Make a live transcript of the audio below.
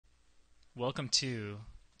Welcome to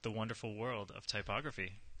the wonderful world of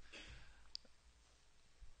typography.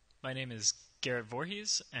 My name is Garrett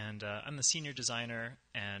Voorhees, and I'm the senior designer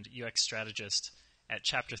and UX strategist at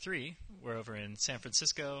Chapter 3. We're over in San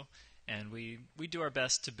Francisco, and we do our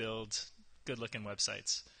best to build good-looking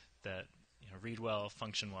websites that read well,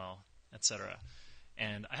 function well, etc.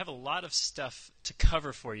 And I have a lot of stuff to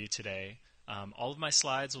cover for you today. All of my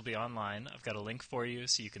slides will be online. I've got a link for you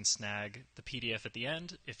so you can snag the PDF at the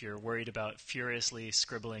end if you're worried about furiously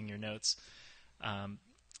scribbling your notes.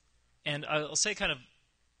 And I'll say kind of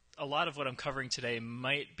a lot of what I'm covering today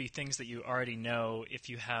might be things that you already know if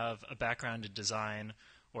you have a background in design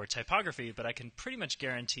or typography, but I can pretty much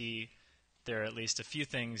guarantee there are at least a few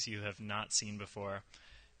things you have not seen before,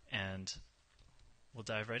 and we'll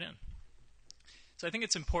dive right in. So I think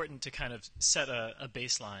it's important to kind of set a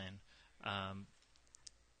baseline.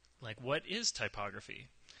 Like, what is typography?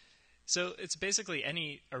 So it's basically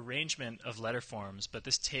any arrangement of letter forms, but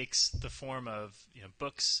this takes the form of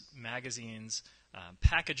books, magazines,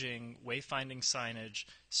 packaging, wayfinding signage,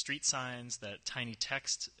 street signs, that tiny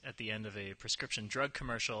text at the end of a prescription drug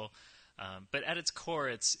commercial. But at its core,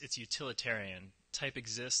 it's utilitarian. Type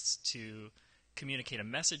exists to communicate a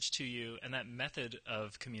message to you, and that method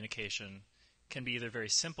of communication can be either very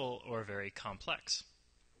simple or very complex.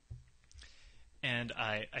 And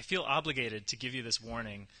I feel obligated to give you this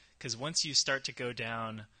warning, because once you start to go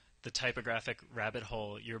down the typographic rabbit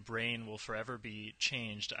hole, your brain will forever be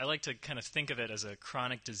changed. I like to kind of think of it as a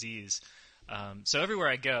chronic disease. So everywhere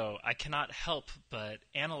I go, I cannot help but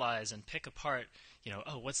analyze and pick apart,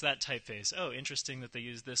 oh, what's that typeface? Oh, interesting that they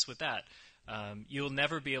use this with that. You'll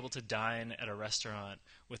never be able to dine at a restaurant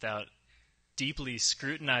without deeply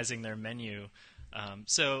scrutinizing their menu.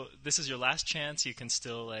 So this is your last chance. You can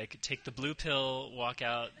still take the blue pill, walk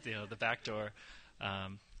out the back door.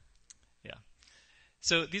 Yeah.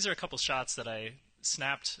 So these are a couple shots that I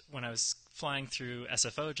snapped when I was flying through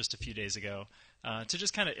SFO just a few days ago to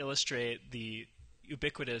just kind of illustrate the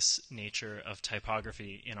ubiquitous nature of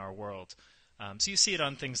typography in our world. So you see it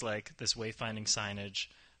on things like this wayfinding signage.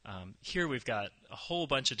 Here we've got a whole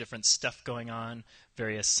bunch of different stuff going on,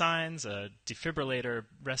 various signs, a defibrillator,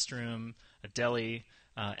 restroom, a deli,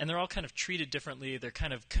 and they're all kind of treated differently. They're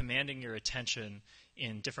kind of commanding your attention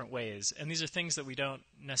in different ways. And these are things that we don't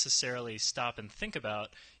necessarily stop and think about.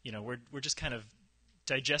 We're just kind of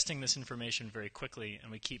digesting this information very quickly,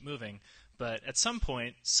 and we keep moving. But at some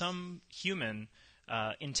point, some human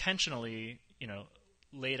intentionally,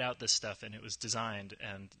 laid out this stuff, and it was designed,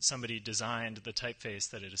 and somebody designed the typeface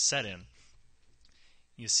that it is set in.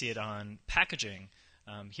 You see it on packaging.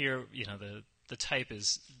 Here, the type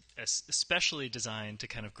is especially designed to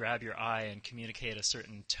kind of grab your eye and communicate a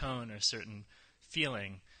certain tone or certain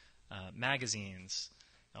feeling. Magazines,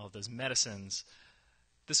 all of those medicines.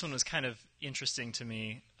 This one was kind of interesting to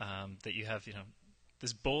me, that you have,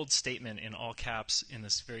 this bold statement in all caps in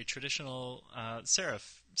this very traditional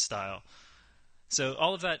serif style. So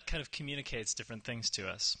all of that kind of communicates different things to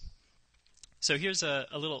us. So here's a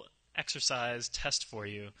little exercise test for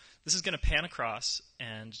you. This is going to pan across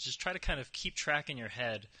and just try to kind of keep track in your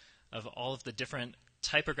head of all of the different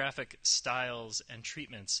typographic styles and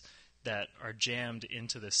treatments that are jammed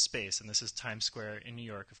into this space. And this is Times Square in New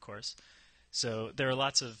York, of course. So there are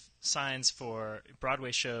lots of signs for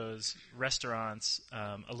Broadway shows, restaurants,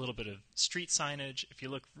 a little bit of street signage. If you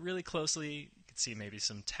look really closely, you can see maybe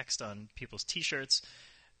some text on people's T-shirts.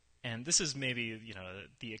 And this is maybe,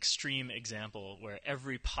 the extreme example where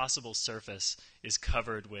every possible surface is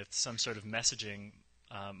covered with some sort of messaging,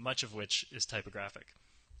 much of which is typographic.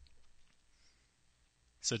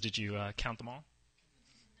 So did you count them all?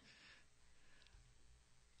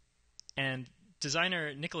 And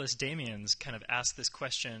designer Nicholas Damians kind of asked this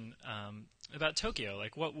question about Tokyo.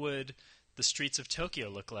 Like, what would the streets of Tokyo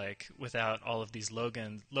look like without all of these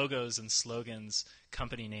logos and slogans,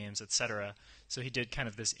 company names, etc.? So he did kind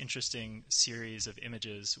of this interesting series of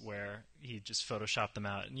images where he just photoshopped them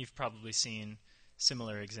out. And you've probably seen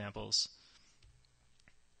similar examples.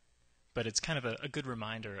 But it's kind of a good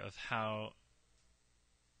reminder of how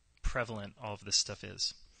prevalent all of this stuff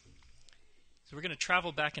is. So we're going to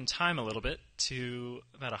travel back in time a little bit to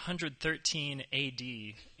about 113 AD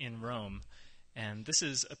in Rome. And this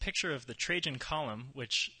is a picture of the Trajan column,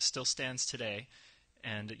 which still stands today.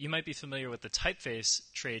 And you might be familiar with the typeface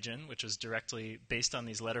Trajan, which was directly based on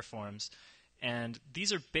these letter forms. And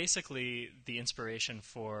these are basically the inspiration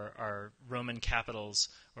for our Roman capitals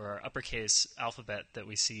or our uppercase alphabet that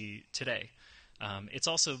we see today. It's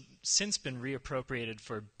also since been reappropriated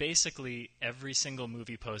for basically every single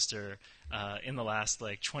movie poster in the last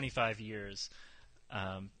 25 years.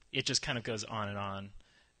 It just kind of goes on and on.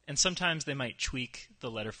 And sometimes they might tweak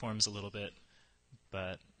the letter forms a little bit,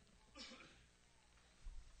 but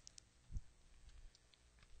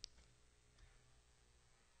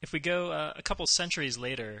if we go a couple centuries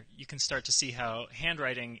later, you can start to see how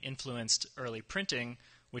handwriting influenced early printing,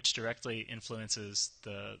 which directly influences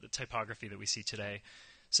the typography that we see today.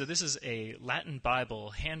 So this is a Latin Bible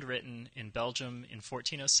handwritten in Belgium in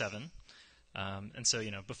 1407. And so,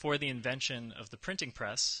 before the invention of the printing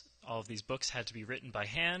press, all of these books had to be written by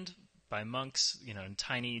hand, by monks, in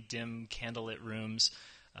tiny, dim, candlelit rooms.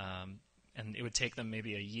 And it would take them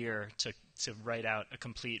maybe a year to write out a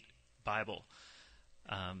complete Bible.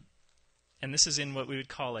 And this is in what we would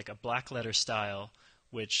call like a black letter style,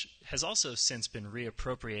 which has also since been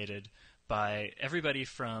reappropriated by everybody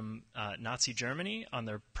from Nazi Germany on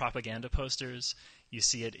their propaganda posters. You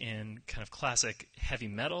see it in kind of classic heavy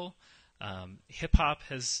metal. Hip-hop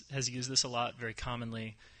has used this a lot, very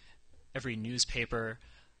commonly. Every newspaper,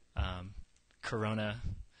 Corona.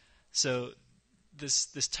 So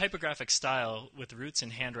this typographic style with roots in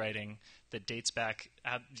handwriting that dates back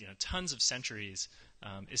tons of centuries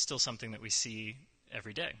is still something that we see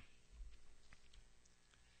every day.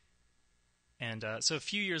 And so a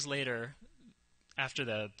few years later, after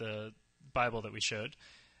the Bible that we showed,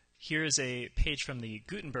 here is a page from the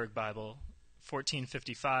Gutenberg Bible,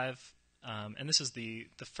 1455, and this is the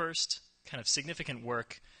first kind of significant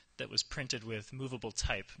work that was printed with movable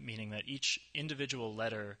type, meaning that each individual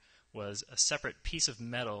letter was a separate piece of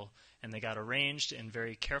metal, and they got arranged in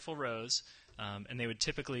very careful rows, and they would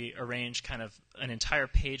typically arrange kind of an entire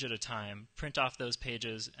page at a time, print off those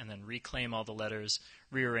pages, and then reclaim all the letters,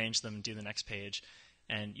 rearrange them, and do the next page.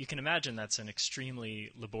 And you can imagine that's an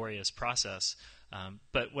extremely laborious process.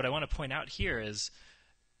 But what I want to point out here is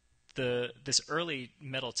this early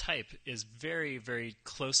metal type is very, very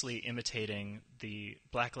closely imitating the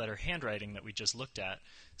black letter handwriting that we just looked at.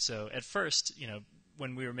 So at first,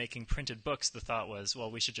 when we were making printed books, the thought was,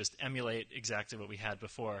 well, we should just emulate exactly what we had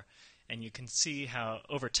before. And you can see how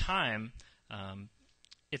over time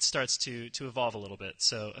it starts to evolve a little bit.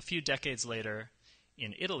 So a few decades later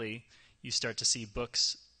in Italy, you start to see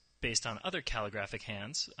books based on other calligraphic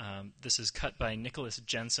hands. This is cut by Nicholas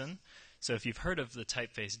Jensen. So if you've heard of the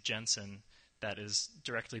typeface Jensen, that is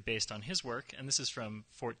directly based on his work, and this is from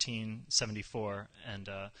 1474. And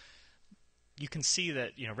you can see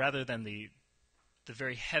that rather than the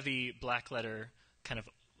very heavy black letter kind of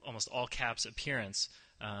almost all caps appearance,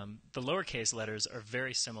 the lowercase letters are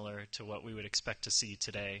very similar to what we would expect to see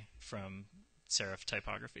today from serif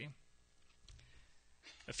typography.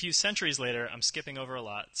 A few centuries later, I'm skipping over a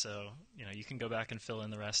lot, so you can go back and fill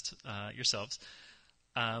in the rest yourselves.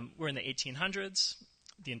 We're in the 1800s.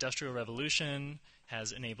 The Industrial Revolution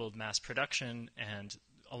has enabled mass production, and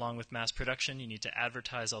along with mass production, you need to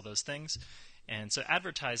advertise all those things. And so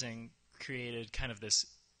advertising created kind of this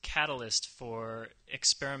catalyst for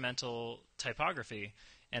experimental typography.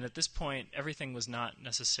 And at this point, everything was not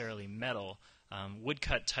necessarily metal.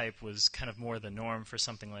 Woodcut type was kind of more the norm for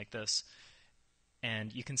something like this.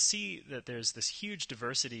 And you can see that there's this huge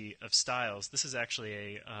diversity of styles. This is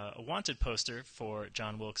actually a wanted poster for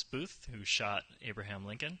John Wilkes Booth, who shot Abraham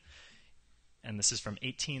Lincoln. And this is from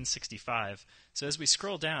 1865. So as we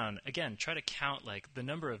scroll down, again, try to count like the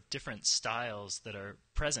number of different styles that are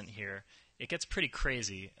present here. It gets pretty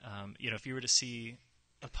crazy. If you were to see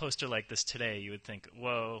a poster like this today, you would think,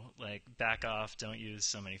 whoa, like back off, don't use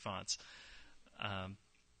so many fonts.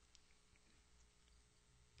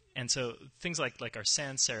 And so things like our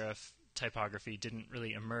sans serif typography didn't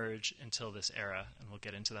really emerge until this era, and we'll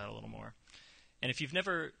get into that a little more. And if you've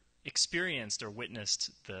never experienced or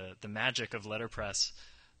witnessed the magic of letterpress,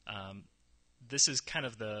 this is kind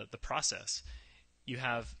of the process. You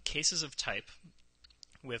have cases of type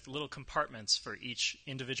with little compartments for each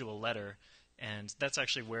individual letter, and that's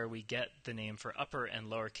actually where we get the name for upper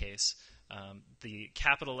and lowercase. The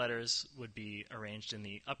capital letters would be arranged in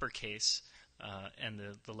the uppercase, and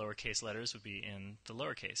the lowercase letters would be in the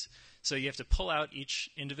lowercase. So you have to pull out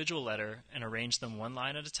each individual letter and arrange them one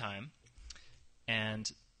line at a time.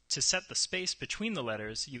 And to set the space between the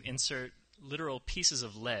letters, you insert literal pieces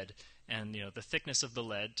of lead, and the thickness of the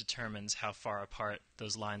lead determines how far apart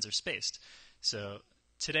those lines are spaced. So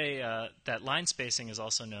today, that line spacing is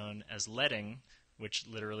also known as leading, which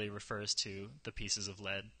literally refers to the pieces of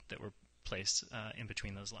lead that were placed in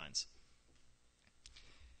between those lines.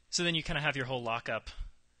 So then you kind of have your whole lockup.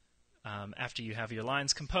 After you have your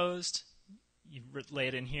lines composed, you lay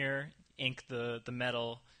it in here, ink the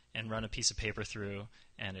metal, and run a piece of paper through,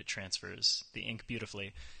 and it transfers the ink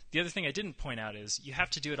beautifully. The other thing I didn't point out is you have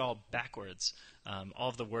to do it all backwards. All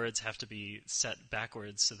of the words have to be set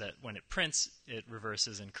backwards so that when it prints, it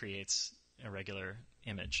reverses and creates a regular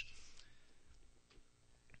image.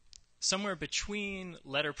 Somewhere between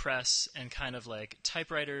letterpress and kind of like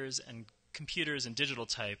typewriters and computers and digital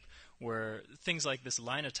type were things like this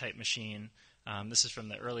linotype machine. This is from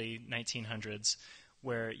the early 1900s,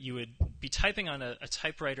 where you would be typing on a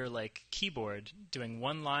typewriter-like keyboard, doing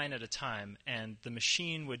one line at a time, and the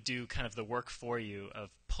machine would do kind of the work for you of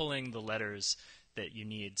pulling the letters that you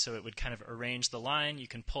need. So it would kind of arrange the line. You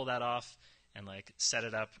can pull that off and like set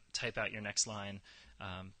it up, type out your next line.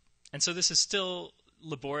 And so this is still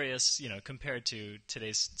laborious, compared to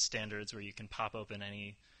today's standards where you can pop open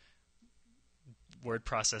any word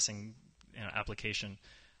processing application.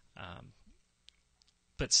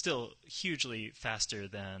 But still hugely faster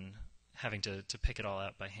than having to pick it all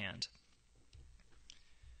out by hand.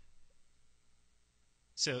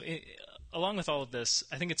 So along with all of this,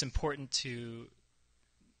 I think it's important to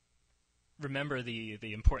remember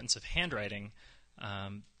the importance of handwriting.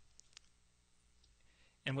 And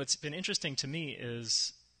what's been interesting to me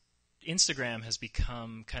is Instagram has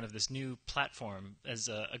become kind of this new platform as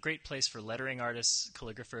a great place for lettering artists,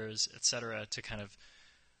 calligraphers, etc., to kind of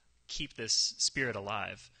keep this spirit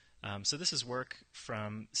alive. So this is work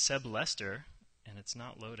from Seb Lester, and it's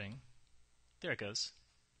not loading. There it goes.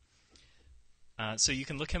 So you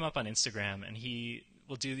can look him up on Instagram, and he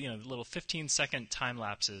will do little 15-second time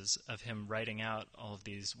lapses of him writing out all of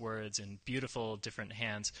these words in beautiful different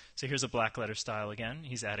hands. So here's a black letter style again.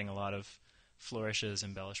 He's adding a lot of flourishes,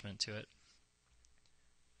 embellishment to it.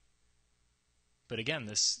 But again,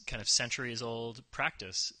 this kind of centuries-old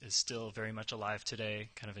practice is still very much alive today,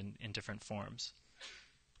 kind of in different forms.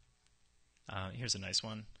 Here's a nice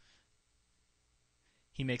one.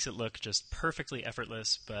 He makes it look just perfectly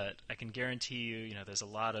effortless, but I can guarantee you, there's a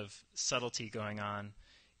lot of subtlety going on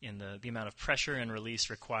in the amount of pressure and release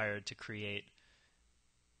required to create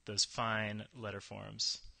those fine letter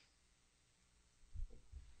forms.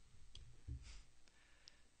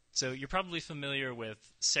 So you're probably familiar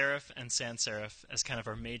with serif and sans serif as kind of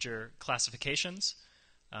our major classifications.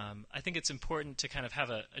 I think it's important to kind of have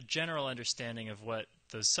a general understanding of what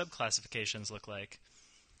those subclassifications look like.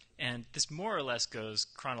 And this more or less goes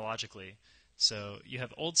chronologically. So you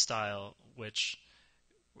have old style, which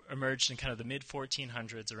emerged in kind of the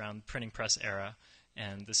mid-1400s around printing press era.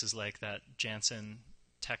 And this is like that Jansen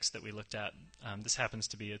text that we looked at. This happens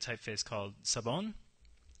to be a typeface called Sabon.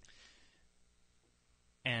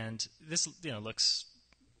 And this looks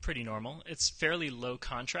pretty normal. It's fairly low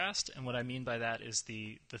contrast, and what I mean by that is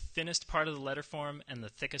the thinnest part of the letter form and the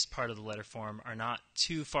thickest part of the letter form are not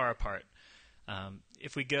too far apart.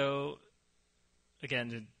 If we go,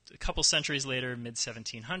 again, a couple centuries later,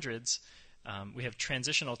 mid-1700s, we have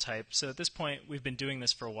transitional type. So at this point, we've been doing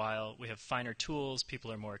this for a while. We have finer tools.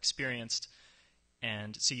 People are more experienced.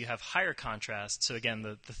 And so you have higher contrast. So again,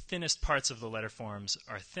 the thinnest parts of the letter forms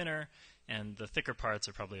are thinner, and the thicker parts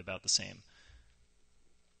are probably about the same.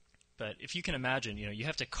 But if you can imagine, you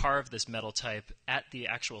have to carve this metal type at the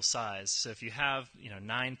actual size. So if you have,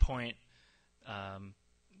 9-point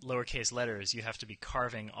lowercase letters, you have to be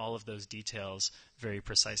carving all of those details very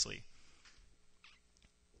precisely.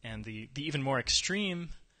 And the even more extreme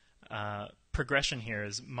progression here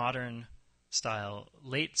is modern style,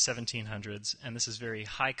 late 1700s, and this is very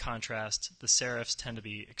high contrast. The serifs tend to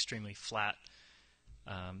be extremely flat.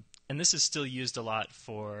 And this is still used a lot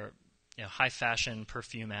for high fashion,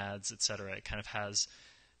 perfume ads, etc. It kind of has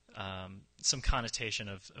some connotation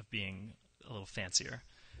of being a little fancier.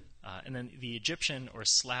 And then the Egyptian or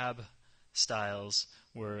slab styles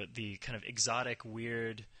were the kind of exotic,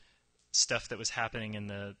 weird stuff that was happening in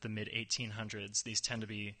the mid-1800s. These tend to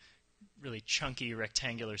be really chunky,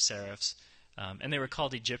 rectangular serifs. And they were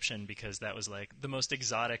called Egyptian because that was like the most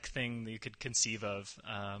exotic thing that you could conceive of,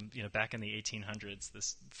 back in the 1800s,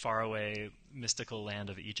 this faraway, mystical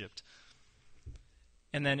land of Egypt.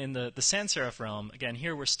 And then in the sans serif realm, again,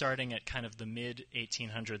 here we're starting at kind of the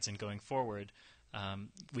mid-1800s and going forward.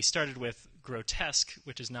 We started with grotesque,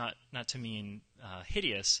 which is not to mean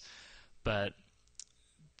hideous, but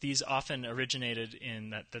these often originated in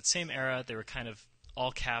that same era. They were kind of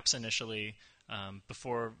all caps initially.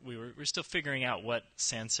 Before we were still figuring out what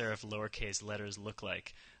sans serif lowercase letters look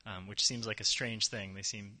like, which seems like a strange thing. They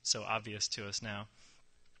seem so obvious to us now.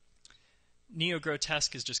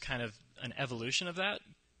 Neo-grotesque is just kind of an evolution of that.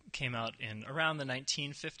 Came out in around the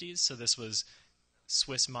 1950s, so this was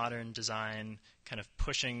Swiss modern design kind of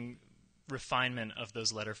pushing refinement of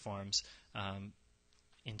those letter forms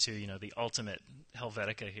into, the ultimate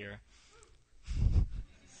Helvetica here.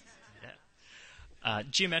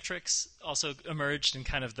 Geometrics also emerged in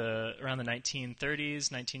kind of around the 1930s,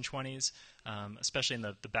 1920s, especially in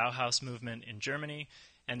the Bauhaus movement in Germany.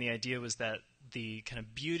 And the idea was that the kind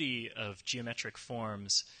of beauty of geometric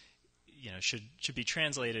forms, should be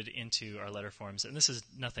translated into our letter forms. And this is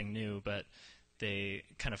nothing new, but they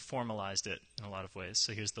kind of formalized it in a lot of ways.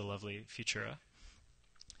 So here's the lovely Futura.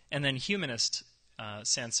 And then humanist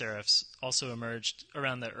sans serifs also emerged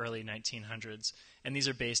around the early 1900s. And these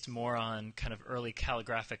are based more on kind of early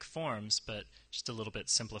calligraphic forms, but just a little bit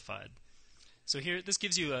simplified. So here, this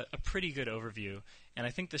gives you a pretty good overview. And I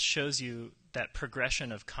think this shows you that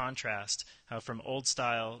progression of contrast, how from old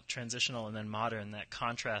style, transitional, and then modern, that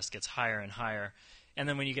contrast gets higher and higher. And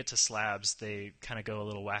then when you get to slabs, they kind of go a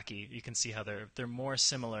little wacky. You can see how they're more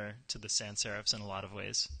similar to the sans serifs in a lot of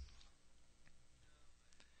ways.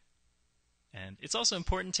 And it's also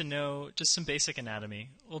important to know just some basic anatomy.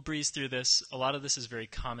 We'll breeze through this. A lot of this is very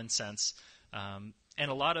common sense. And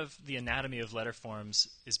a lot of the anatomy of letter forms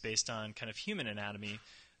is based on kind of human anatomy.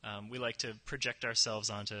 We like to project ourselves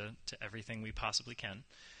onto everything we possibly can.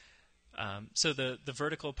 So the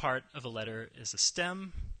vertical part of a letter is a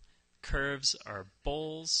stem. Curves are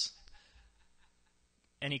bowls.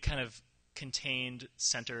 Any kind of contained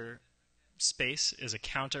center space is a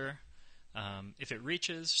counter. If it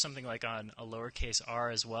reaches, something like on a lowercase r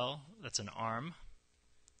as well, that's an arm.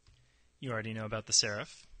 You already know about the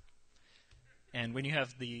serif. And when you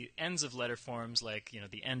have the ends of letter forms, like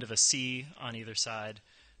the end of a C on either side,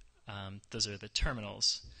 those are the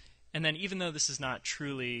terminals. And then even though this is not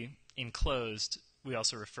truly enclosed, we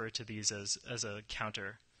also refer to these as a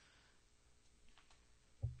counter.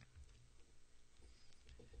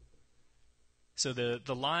 So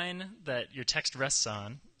the line that your text rests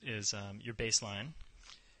on is your baseline,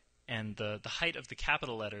 and the height of the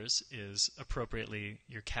capital letters is appropriately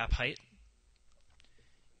your cap height.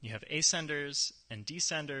 You have ascenders and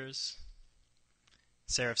descenders,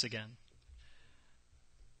 serifs again.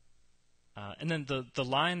 And then the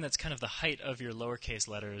line that's kind of the height of your lowercase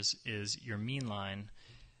letters is your mean line.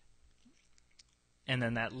 And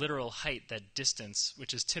then that literal height, that distance,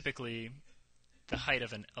 which is typically the height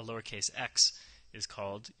of a lowercase x, is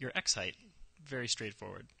called your x height. Very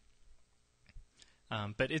straightforward.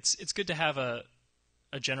 But it's good to have a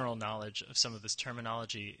general knowledge of some of this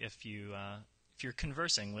terminology if you're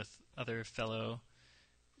conversing with other fellow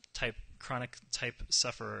chronic type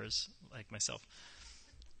sufferers like myself.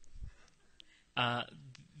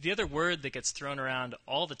 The other word that gets thrown around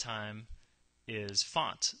all the time is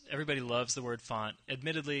font. Everybody loves the word font.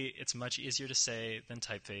 Admittedly, it's much easier to say than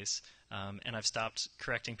typeface, and I've stopped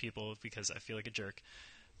correcting people because I feel like a jerk.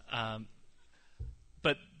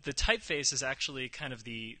 But the typeface is actually kind of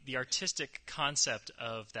the artistic concept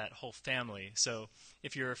of that whole family. So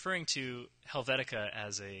if you're referring to Helvetica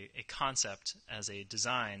as a concept, as a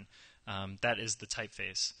design, that is the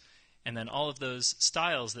typeface. And then all of those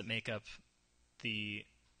styles that make up the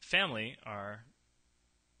family are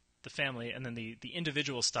the family, and then the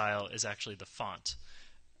individual style is actually the font.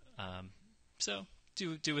 So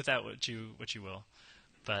do with that what you will.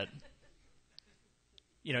 But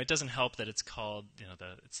it doesn't help that it's called,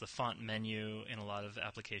 it's the font menu in a lot of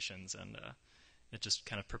applications, and it just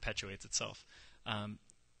kind of perpetuates itself.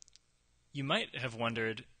 You might have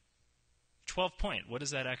wondered, 12 point, what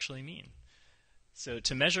does that actually mean? So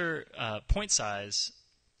to measure point size,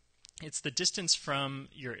 it's the distance from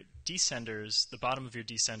your descenders, the bottom of your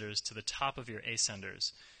descenders, to the top of your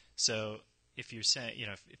ascenders. So if you're saying,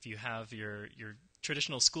 if you have your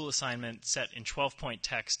traditional school assignment set in 12-point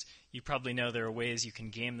text, you probably know there are ways you can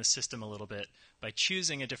game the system a little bit by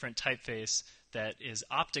choosing a different typeface that is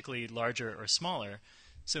optically larger or smaller.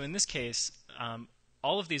 So in this case,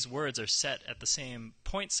 all of these words are set at the same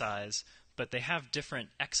point size, but they have different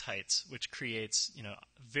x heights, which creates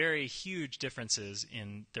very huge differences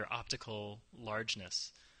in their optical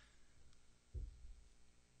largeness.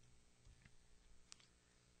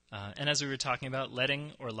 And as we were talking about,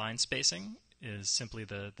 leading or line spacing is simply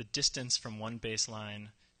the distance from one baseline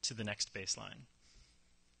to the next baseline.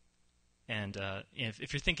 And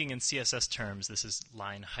if you're thinking in CSS terms, this is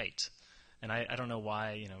line height. And I don't know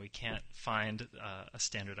why we can't find a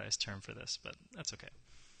standardized term for this, but that's okay.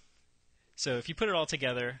 So if you put it all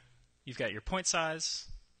together, you've got your point size,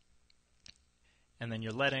 and then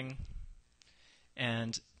your leading.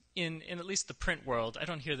 And in at least the print world, I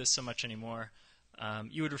don't hear this so much anymore,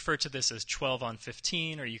 you would refer to this as 12 on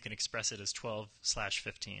 15, or you can express it as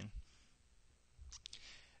 12/15.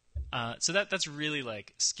 So that's really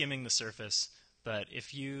like skimming the surface. But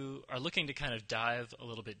if you are looking to kind of dive a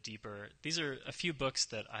little bit deeper, these are a few books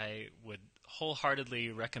that I would wholeheartedly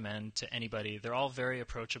recommend to anybody. They're all very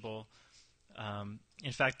approachable.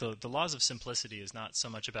 In fact, the Laws of Simplicity is not so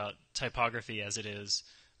much about typography as it is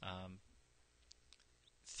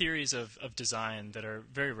theories of design that are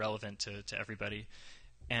very relevant to everybody.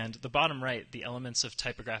 And the bottom right, The Elements of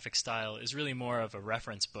Typographic Style, is really more of a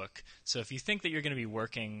reference book. So if you think that you're going to be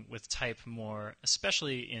working with type more,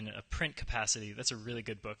 especially in a print capacity, that's a really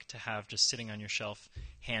good book to have just sitting on your shelf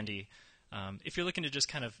handy. If you're looking to just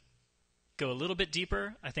kind of go a little bit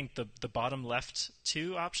deeper, I think the bottom left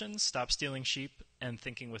two options, Stop Stealing Sheep and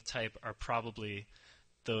Thinking with Type, are probably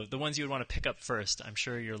the ones you would want to pick up first. I'm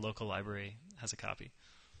sure your local library has a copy.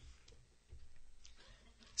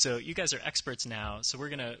 So you guys are experts now, so we're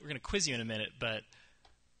gonna quiz you in a minute, but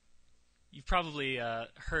you've probably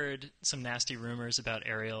heard some nasty rumors about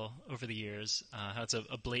Arial over the years, how it's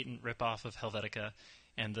a blatant ripoff of Helvetica.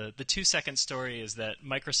 And the 2-second story is that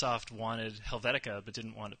Microsoft wanted Helvetica but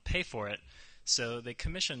didn't want to pay for it, so they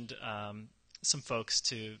commissioned some folks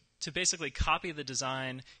to basically copy the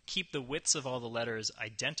design, keep the widths of all the letters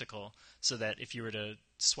identical, so that if you were to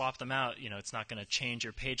swap them out, it's not going to change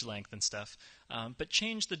your page length and stuff, but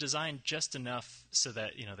change the design just enough so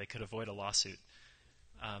that they could avoid a lawsuit.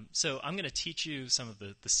 So I'm going to teach you some of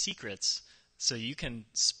the secrets so you can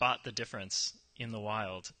spot the difference in the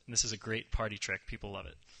wild. And this is a great party trick. People love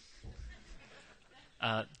it.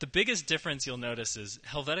 The biggest difference you'll notice is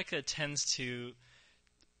Helvetica tends to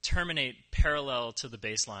terminate parallel to the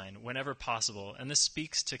baseline whenever possible, and this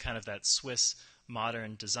speaks to kind of that Swiss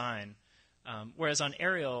modern design. Whereas on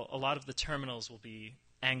Arial, a lot of the terminals will be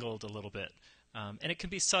angled a little bit. And it can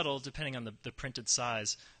be subtle depending on the printed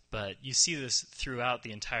size, but you see this throughout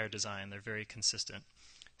the entire design. They're very consistent.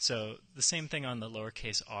 So the same thing on the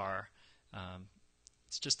lowercase r.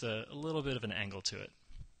 It's just a little bit of an angle to it.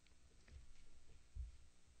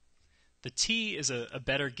 The T is a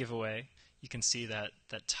better giveaway. You can see that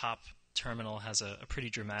top terminal has a pretty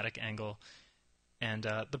dramatic angle, and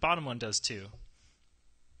the bottom one does too.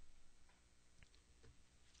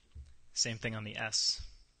 Same thing on the S.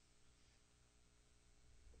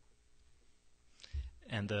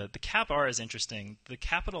 And the cap R is interesting. The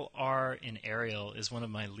capital R in Arial is one of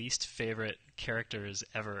my least favorite characters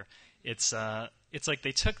ever. It's like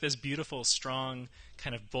they took this beautiful, strong,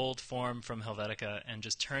 kind of bold form from Helvetica and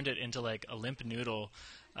just turned it into like a limp noodle.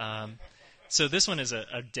 So this one is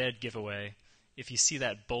a dead giveaway. If you see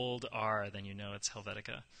that bold R, then you know it's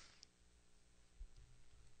Helvetica.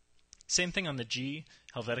 Same thing on the G.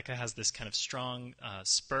 Helvetica has this kind of strong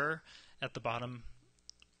spur at the bottom,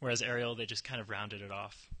 whereas Arial, they just kind of rounded it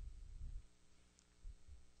off.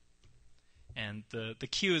 And the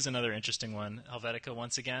Q is another interesting one. Helvetica,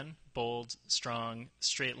 once again, bold, strong,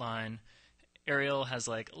 straight line. Arial has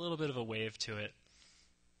like a little bit of a wave to it.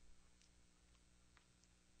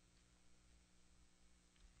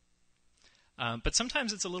 But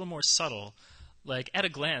sometimes it's a little more subtle. Like at a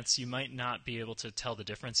glance, you might not be able to tell the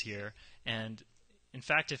difference here. And in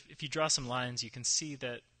fact, if you draw some lines, you can see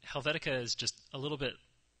that Helvetica is just a little bit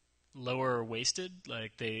lower waisted.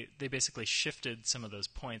 Like they basically shifted some of those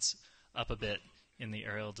points up a bit in the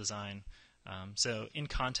Arial design. So in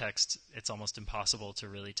context, it's almost impossible to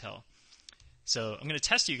really tell. So I'm going to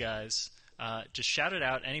test you guys. Just shout it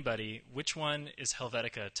out, anybody. Which one is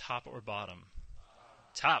Helvetica, top or bottom?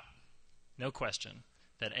 Top. No question.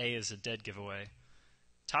 That A is a dead giveaway.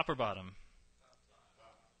 Top or bottom?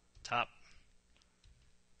 Top.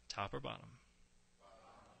 Top or bottom?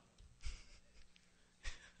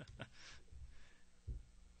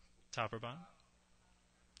 Top or bottom?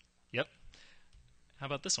 Yep. How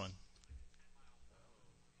about this one?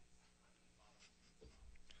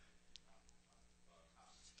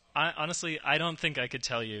 Honestly, I don't think I could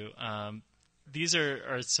tell you. These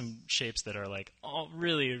are some shapes that are like all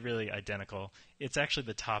really, really identical. It's actually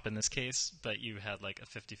the top in this case, but you had like a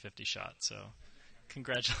 50-50 shot, so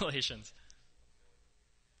congratulations.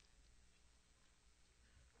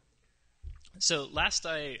 So last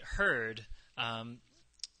I heard, I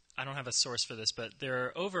don't have a source for this, but there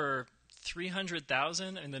are over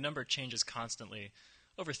 300,000, and the number changes constantly,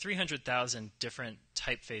 over 300,000 different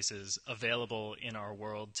typefaces available in our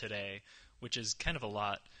world today, which is kind of a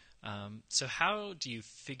lot. So how do you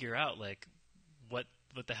figure out like what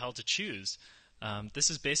the hell to choose?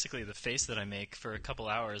 This is basically the face that I make for a couple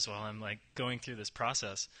hours while I'm like going through this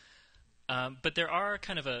process. But there are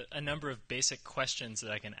kind of a number of basic questions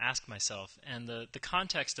that I can ask myself, and the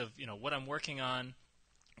context of what I'm working on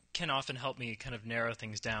can often help me kind of narrow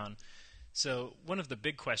things down. So one of the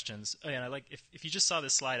big questions, and I like if you just saw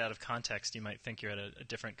this slide out of context, you might think you're at a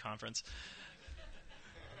different conference.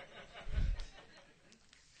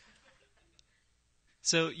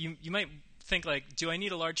 So you might think like, do I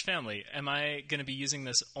need a large family? Am I going to be using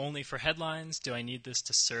this only for headlines? Do I need this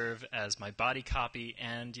to serve as my body copy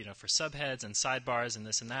and, for subheads and sidebars and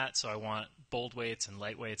this and that? So I want bold weights and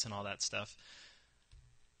light weights and all that stuff.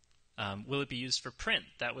 Will it be used for print?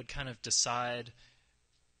 That would kind of decide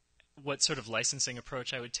what sort of licensing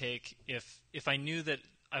approach I would take. If I knew that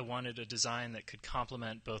I wanted a design that could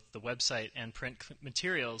complement both the website and print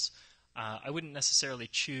materials, I wouldn't necessarily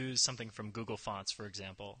choose something from Google Fonts, for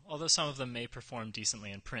example. Although some of them may perform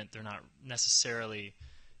decently in print, they're not necessarily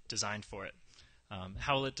designed for it.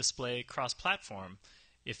 How will it display cross-platform?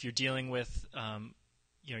 If you're dealing with,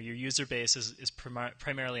 your user base is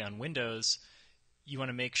primarily on Windows, you want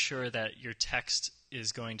to make sure that your text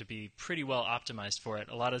is going to be pretty well optimized for it.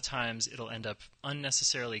 A lot of times it'll end up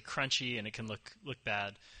unnecessarily crunchy and it can look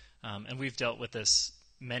bad. And we've dealt with this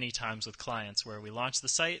many times with clients where we launch the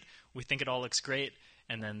site, we think it all looks great,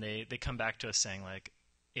 and then they come back to us saying like,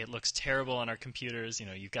 it looks terrible on our computers,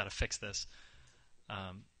 you've got to fix this.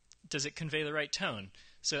 Does it convey the right tone?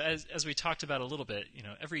 So as we talked about a little bit,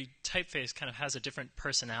 every typeface kind of has a different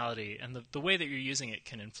personality, and the way that you're using it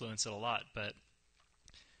can influence it a lot. But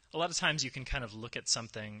a lot of times you can kind of look at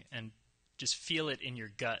something and just feel it in your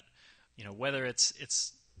gut, whether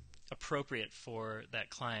it's appropriate for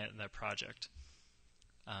that client and that project.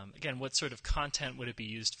 Again, what sort of content would it be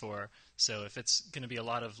used for? So if it's going to be a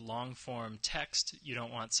lot of long-form text, you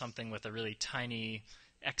don't want something with a really tiny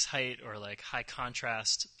X height or like high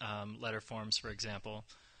contrast letter forms, for example.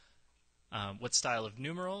 What style of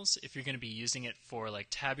numerals? If you're going to be using it for like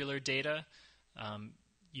tabular data,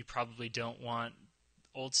 you probably don't want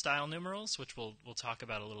old-style numerals, which we'll talk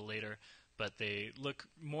about a little later, but they look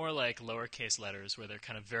more like lowercase letters where they're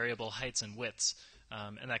kind of variable heights and widths,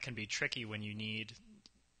 and that can be tricky when you need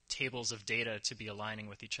tables of data to be aligning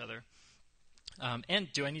with each other.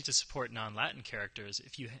 And do I need to support non-Latin characters?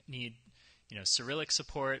 If you need Cyrillic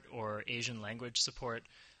support or Asian language support,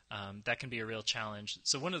 that can be a real challenge.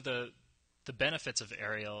 So one of the benefits of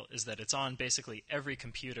Arial is that it's on basically every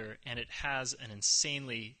computer, and it has an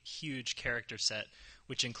insanely huge character set,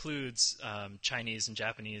 which includes Chinese and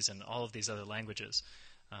Japanese and all of these other languages.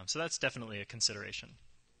 So that's definitely a consideration.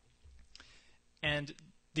 And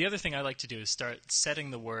the other thing I like to do is start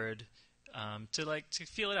setting the word to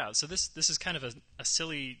feel it out. So this is kind of a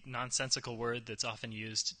silly, nonsensical word that's often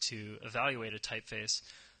used to evaluate a typeface,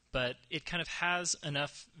 but it kind of has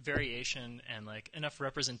enough variation and like enough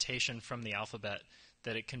representation from the alphabet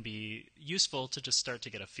that it can be useful to just start to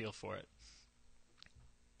get a feel for it.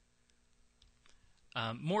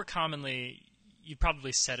 More commonly, you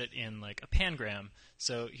probably set it in like a pangram.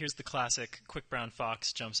 So here's the classic quick brown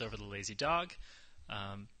fox jumps over the lazy dog.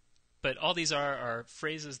 But all these are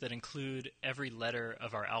phrases that include every letter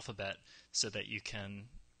of our alphabet so that you can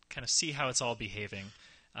kind of see how it's all behaving.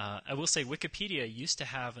 I will say Wikipedia used to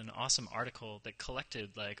have an awesome article that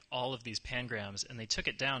collected like all of these pangrams, and they took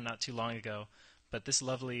it down not too long ago, but this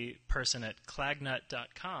lovely person at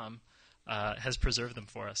clagnut.com has preserved them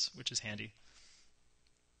for us, which is handy.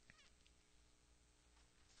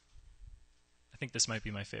 I think this might be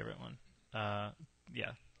my favorite one.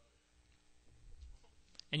 Yeah.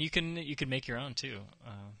 And you can make your own too.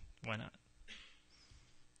 Why not?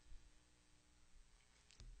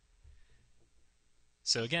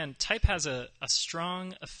 So again, type has a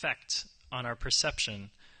strong effect on our perception.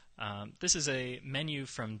 This is a menu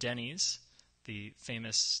from Denny's, the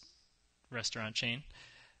famous restaurant chain.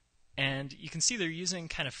 And you can see they're using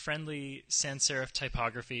kind of friendly sans serif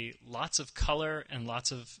typography, lots of color and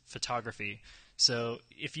lots of photography. So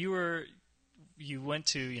if you went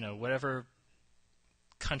to whatever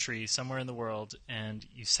country somewhere in the world and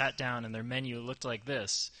you sat down and their menu looked like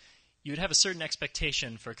this, you would have a certain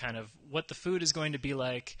expectation for kind of what the food is going to be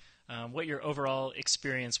like, what your overall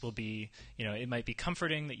experience will be. It might be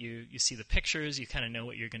comforting that you see the pictures, you kind of know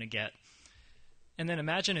what you're going to get. And then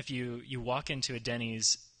imagine if you walk into a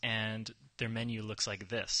Denny's and their menu looks like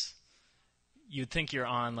this. You'd think you're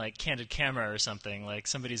on like Candid Camera or something, like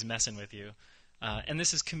somebody's messing with you. And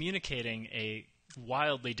this is communicating a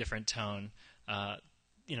wildly different tone.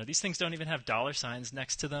 These things don't even have dollar signs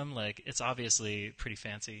next to them. Like, it's obviously pretty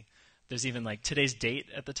fancy. There's even like today's date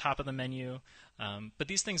at the top of the menu. But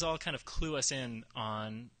these things all kind of clue us in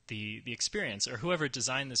on the experience, or whoever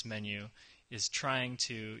designed this menu is trying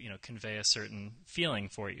to convey a certain feeling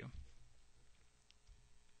for you.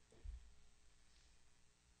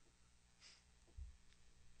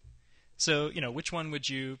 So, which one would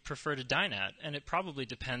you prefer to dine at? And it probably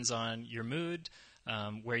depends on your mood,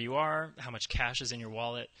 where you are, how much cash is in your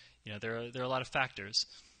wallet. There are a lot of factors.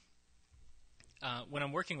 When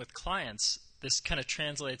I'm working with clients, this kind of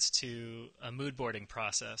translates to a mood boarding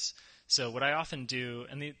process. So what I often do,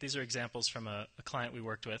 and these are examples from a client we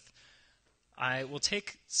worked with, I will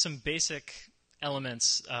take some basic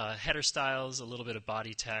elements, header styles, a little bit of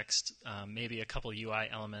body text, maybe a couple UI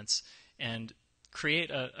elements, and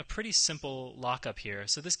create a pretty simple lockup here.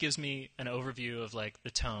 So this gives me an overview of like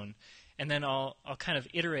the tone, and then I'll kind of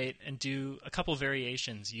iterate and do a couple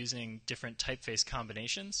variations using different typeface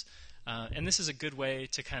combinations. And this is a good way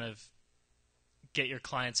to kind of get your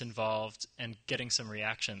clients involved and getting some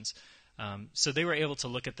reactions. So they were able to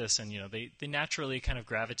look at this, and they naturally kind of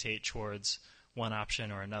gravitate towards one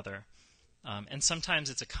option or another. And sometimes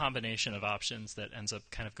it's a combination of options that ends up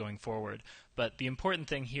kind of going forward. But the important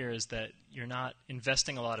thing here is that you're not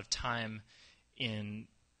investing a lot of time in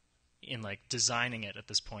like designing it at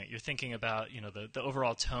this point. You're thinking about the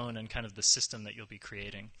overall tone and kind of the system that you'll be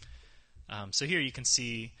creating. So here you can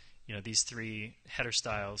see these three header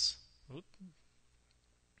styles. Oop.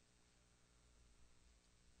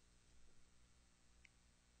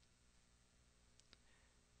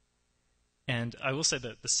 And I will say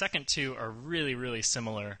that the second two are really, really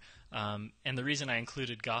similar. And the reason I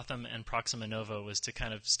included Gotham and Proxima Nova was to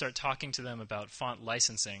kind of start talking to them about font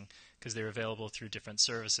licensing, because they're available through different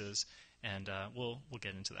services, and we'll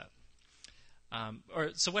get into that.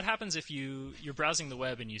 So what happens if you're browsing the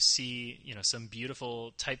web and you see some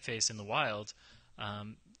beautiful typeface in the wild?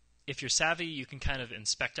 If you're savvy, you can kind of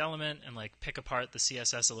inspect element and like pick apart the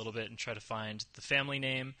CSS a little bit and try to find the family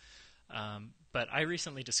name. But I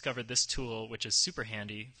recently discovered this tool, which is super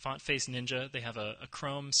handy, FontFace Ninja. They have a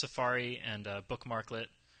Chrome, Safari, and a Bookmarklet,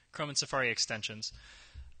 Chrome and Safari extensions.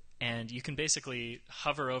 And you can basically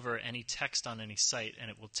hover over any text on any site, and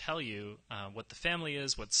it will tell you what the family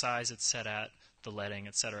is, what size it's set at, the leading,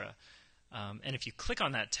 etc. And if you click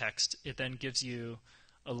on that text, it then gives you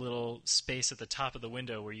a little space at the top of the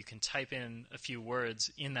window where you can type in a few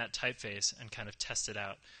words in that typeface and kind of test it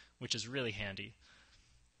out, which is really handy.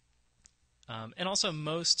 And also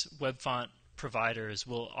most web font providers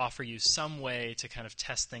will offer you some way to kind of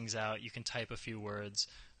test things out. You can type a few words.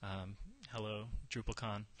 Hello,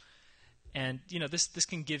 DrupalCon. And this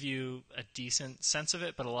can give you a decent sense of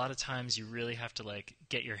it, but a lot of times you really have to like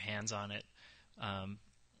get your hands on it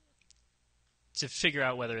to figure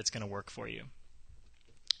out whether it's going to work for you.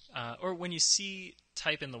 Or when you see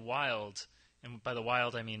type in the wild, and by the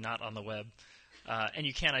wild I mean not on the web, and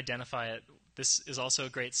you can't identify it, this is also a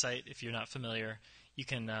great site if you're not familiar. You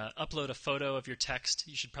can upload a photo of your text.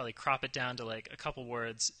 You should probably crop it down to like a couple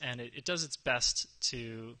words, and it does its best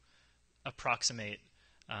to approximate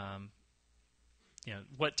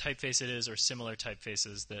what typeface it is or similar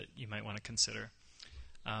typefaces that you might want to consider.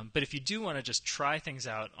 But if you do want to just try things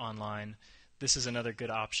out online, this is another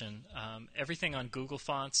good option. Everything on Google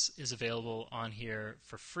Fonts is available on here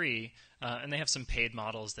for free, and they have some paid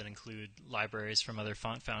models that include libraries from other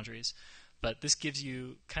font foundries. But this gives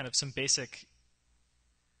you kind of some basic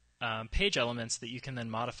page elements that you can then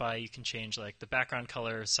modify. You can change like the background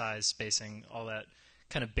color, size, spacing, all that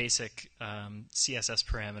kind of basic CSS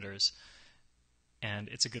parameters. And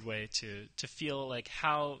it's a good way to feel like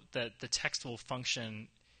how the text will function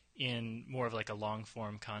in more of like a long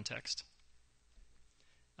form context.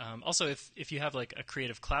 Also, if you have like a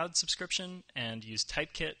Creative Cloud subscription and use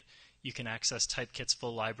Typekit, you can access Typekit's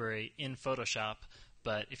full library in Photoshop.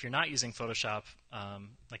 But if you're not using Photoshop,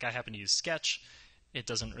 like I happen to use Sketch, it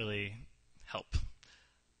doesn't really help.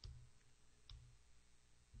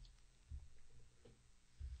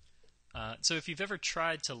 So if you've ever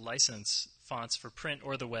tried to license fonts for print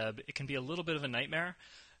or the web, it can be a little bit of a nightmare.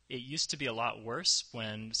 It used to be a lot worse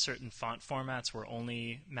when certain font formats were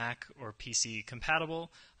only Mac or PC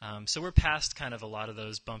compatible. So we're past kind of a lot of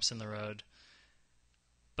those bumps in the road.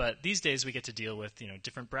 But these days we get to deal with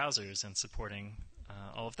different browsers and supporting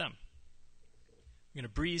all of them. I'm going to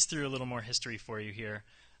breeze through a little more history for you here.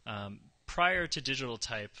 Prior to digital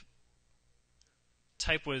type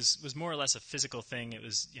was more or less a physical thing. It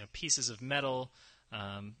was pieces of metal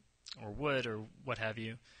or wood or what have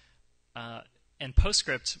you. And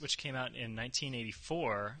PostScript, which came out in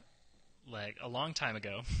 1984, like a long time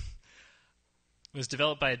ago, was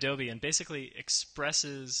developed by Adobe and basically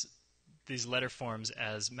expresses these letter forms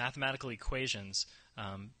as mathematical equations.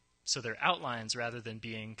 So they're outlines rather than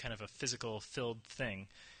being kind of a physical filled thing.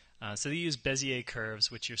 So they use Bezier curves,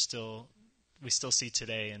 which we still see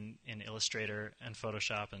today in Illustrator and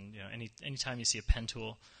Photoshop, and anytime you see a pen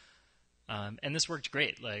tool. And this worked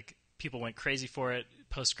great. Like people went crazy for it.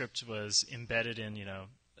 PostScript was embedded in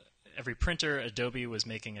every printer. Adobe was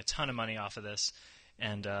making a ton of money off of this.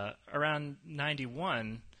 And around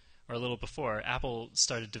 91 or a little before, Apple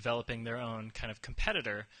started developing their own kind of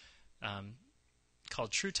competitor. called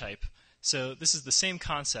TrueType. So this is the same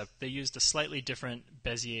concept. They used a slightly different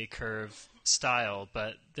Bezier curve style,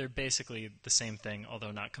 but they're basically the same thing,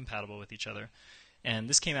 although not compatible with each other. And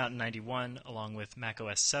this came out in '91 along with Mac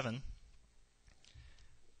OS 7.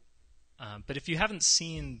 But if you haven't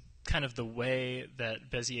seen kind of the way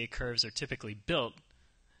that Bezier curves are typically built,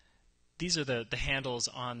 these are the handles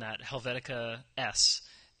on that Helvetica S.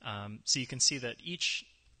 So you can see that each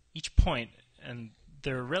point, and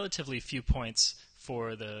there are relatively few points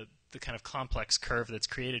for the kind of complex curve that's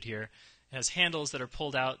created here. It has handles that are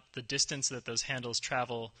pulled out. The distance that those handles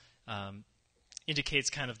travel indicates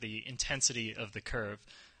kind of the intensity of the curve.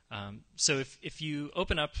 So if you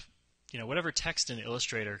open up whatever text in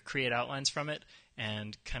Illustrator, create outlines from it,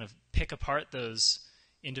 and kind of pick apart those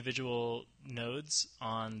individual nodes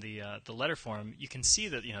on the letter form, you can see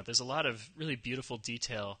that there's a lot of really beautiful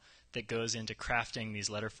detail that goes into crafting these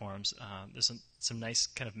letter forms. There's some nice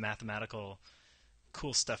kind of mathematical,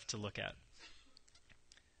 cool stuff to look at.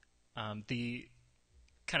 The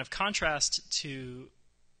kind of contrast to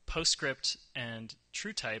PostScript and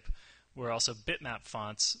TrueType were also bitmap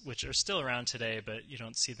fonts, which are still around today, but you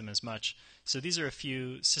don't see them as much. So these are a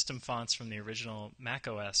few system fonts from the original Mac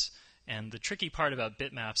OS. And the tricky part about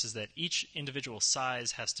bitmaps is that each individual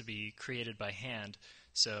size has to be created by hand.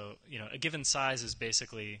 So a given size is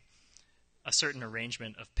basically a certain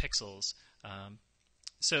arrangement of pixels.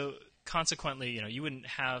 So consequently, you wouldn't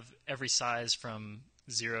have every size from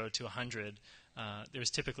 0 to 100.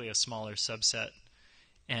 There's typically a smaller subset.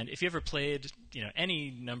 And if you ever played, any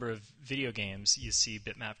number of video games, you see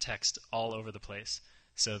bitmap text all over the place.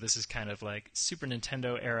 So this is kind of like Super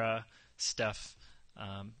Nintendo era stuff.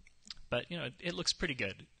 But it looks pretty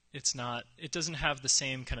good. It doesn't have the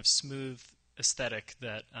same kind of smooth aesthetic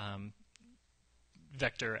that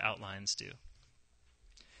vector outlines do.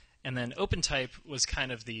 And then OpenType was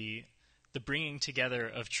kind of the bringing together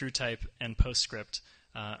of TrueType and PostScript.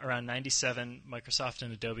 Around '97, Microsoft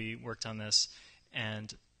and Adobe worked on this,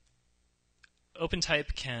 and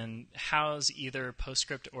OpenType can house either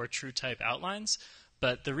PostScript or TrueType outlines.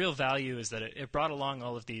 But the real value is that it brought along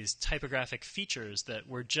all of these typographic features that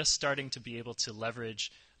we're just starting to be able to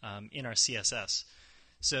leverage in our CSS.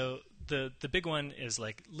 So the big one is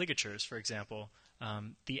like ligatures, for example.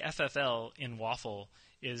 The FFL in Waffle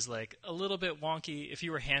is like a little bit wonky. If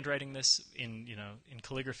you were handwriting this in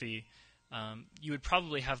calligraphy, you would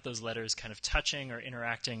probably have those letters kind of touching or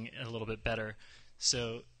interacting a little bit better.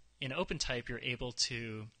 So in OpenType, you're able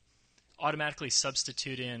to automatically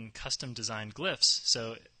substitute in custom designed glyphs.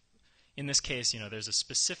 So in this case, there's a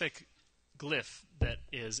specific glyph that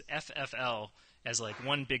is FFL as like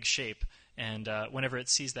one big shape, and whenever it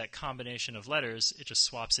sees that combination of letters, it just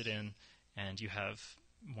swaps it in, and you have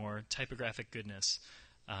more typographic goodness.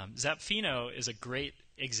 Zapfino is a great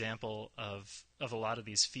example of a lot of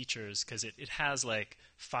these features because it has like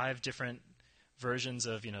 5 different versions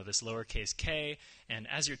of this lowercase k, and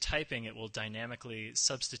as you're typing, it will dynamically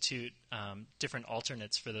substitute different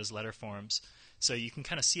alternates for those letter forms. So you can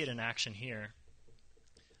kind of see it in action here,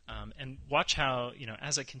 and watch how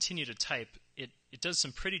as I continue to type, it does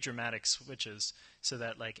some pretty dramatic switches. So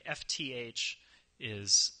that like FTH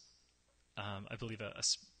is, I believe,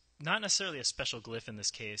 not necessarily a special glyph in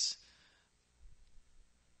this case.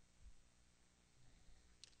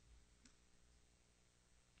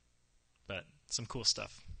 But some cool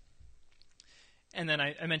stuff. And then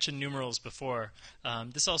I mentioned numerals before.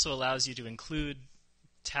 This also allows you to include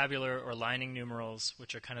tabular or lining numerals,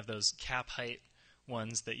 which are kind of those cap height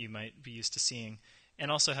ones that you might be used to seeing,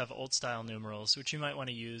 and also have old style numerals, which you might want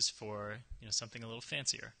to use for something a little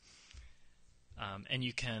fancier. And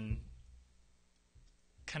you can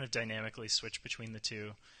kind of dynamically switch between the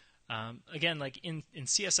two. Again, like in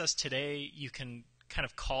CSS today, you can kind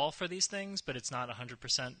of call for these things, but it's not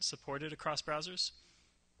 100% supported across browsers.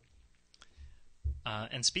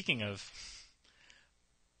 And speaking of,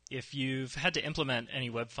 if you've had to implement any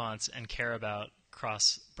web fonts and care about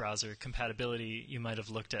cross-browser compatibility, you might have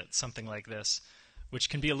looked at something like this, which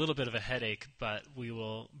can be a little bit of a headache, but we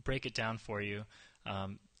will break it down for you.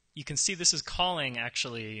 You can see this is calling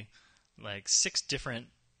actually like 6 different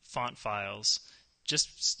font files.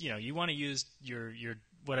 Just, you want to use your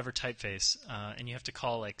whatever typeface, and you have to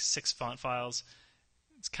call like 6 font files.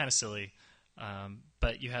 It's kind of silly.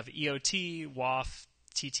 But you have EOT, WOFF,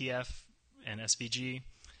 TTF, and SVG.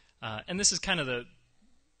 And this is kind of the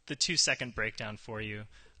 2-second breakdown for you.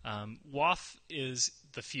 WOFF is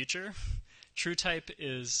the future. TrueType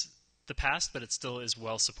is the past, but it still is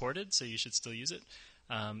well supported, so you should still use it.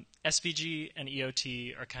 SVG and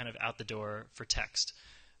EOT are kind of out the door for text.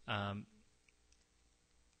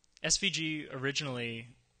 SVG originally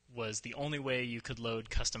was the only way you could load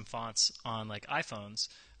custom fonts on like iPhones.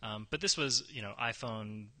 But this was,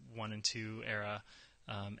 iPhone 1 and 2 era,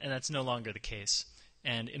 and that's no longer the case.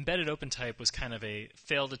 And embedded OpenType was kind of a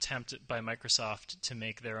failed attempt by Microsoft to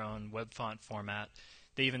make their own web font format.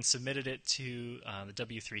 They even submitted it to the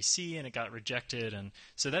W3C, and it got rejected. And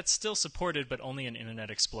so that's still supported, but only in Internet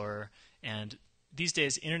Explorer. And these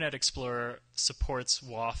days, Internet Explorer supports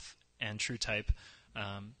WOFF and TrueType.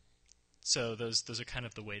 So those are kind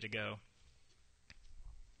of the way to go.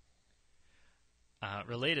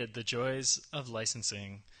 Related, the joys of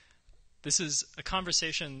licensing. This is a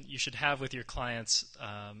conversation you should have with your clients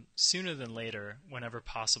sooner than later, whenever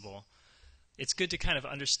possible. It's good to kind of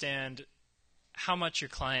understand how much your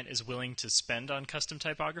client is willing to spend on custom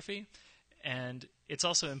typography, and it's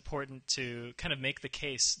also important to kind of make the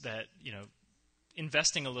case that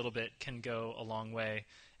investing a little bit can go a long way,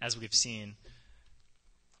 as we've seen.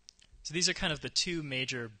 So these are kind of the two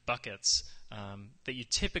major buckets that you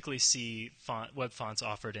typically see web fonts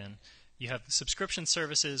offered in. You have subscription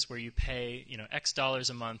services where you pay X dollars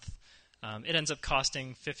a month. It ends up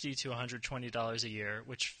costing $50 to $120 a year,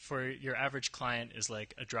 which for your average client is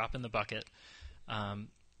like a drop in the bucket.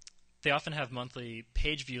 They often have monthly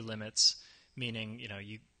page view limits, meaning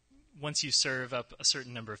once you serve up a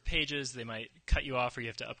certain number of pages, they might cut you off or you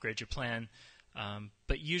have to upgrade your plan.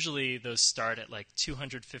 But usually those start at like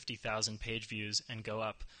 250,000 page views and go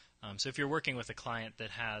up. So if you're working with a client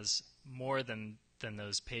that has more than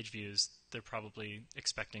those page views, they're probably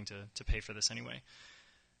expecting to pay for this anyway.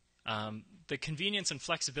 The convenience and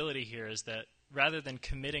flexibility here is that rather than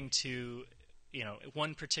committing to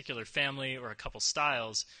one particular family or a couple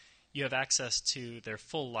styles, you have access to their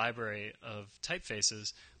full library of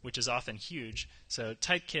typefaces, which is often huge. So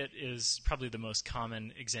Typekit is probably the most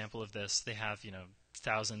common example of this. They have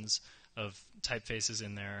thousands of typefaces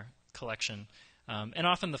in their collection. And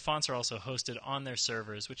often the fonts are also hosted on their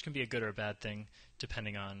servers, which can be a good or a bad thing,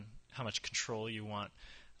 depending on how much control you want.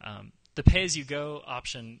 The pay-as-you-go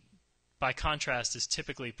option, by contrast, is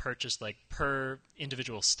typically purchased like per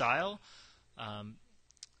individual style,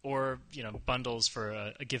 or bundles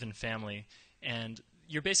for a given family. And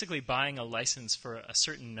you're basically buying a license for a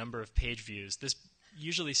certain number of page views. This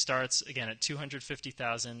usually starts, again, at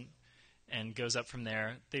 250,000 and goes up from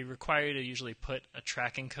there. They require you to usually put a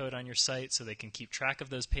tracking code on your site so they can keep track of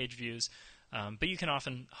those page views, but you can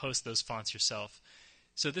often host those fonts yourself.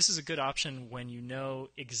 So this is a good option when you know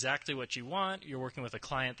exactly what you want. You're working with a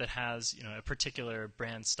client that has a particular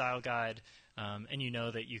brand style guide, and you know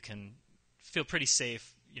that you can feel pretty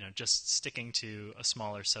safe just sticking to a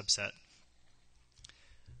smaller subset.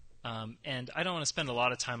 And I don't want to spend a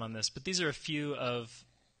lot of time on this, but these are a few of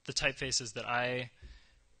the typefaces that I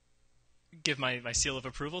give my seal of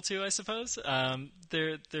approval to, I suppose.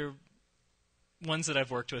 They're ones that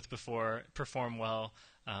I've worked with before, perform well.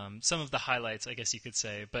 Some of the highlights, I guess you could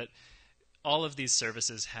say, but all of these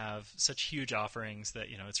services have such huge offerings that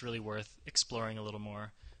it's really worth exploring a little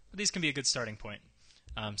more. But these can be a good starting point.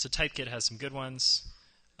 So Typekit has some good ones.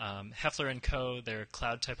 Heffler & Co., their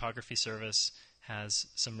cloud typography service, has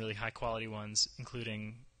some really high-quality ones,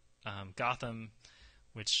 including Gotham,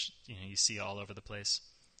 which you see all over the place.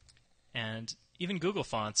 And even Google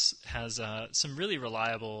Fonts has some really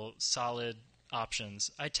reliable, solid options.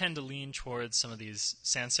 I tend to lean towards some of these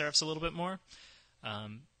sans serifs a little bit more.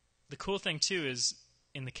 The cool thing, too, is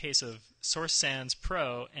in the case of Source Sans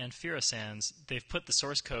Pro and Fira Sans, they've put the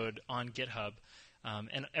source code on GitHub.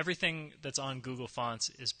 And everything that's on Google Fonts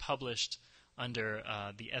is under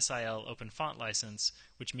the SIL Open Font license,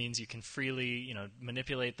 which means you can freely,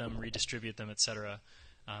 manipulate them, redistribute them, etc.,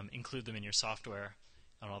 include them in your software,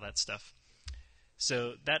 and all that stuff.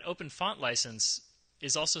 So that Open Font license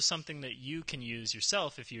is also something that you can use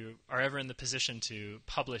yourself if you are ever in the position to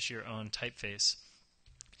publish your own typeface.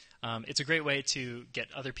 It's a great way to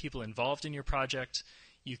get other people involved in your project.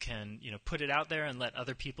 You can, put it out there and let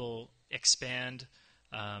other people expand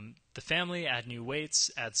the family, add new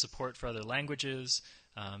weights, add support for other languages.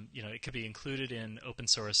 It could be included in open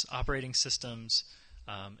source operating systems.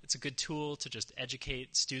 It's a good tool to just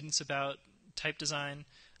educate students about type design,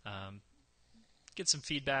 get some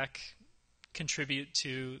feedback, contribute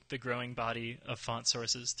to the growing body of font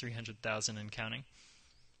sources, 300,000 and counting.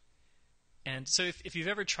 And so if you've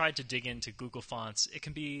ever tried to dig into Google Fonts, it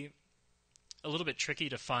can be a little bit tricky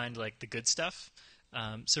to find like the good stuff.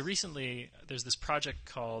 So recently, there's this project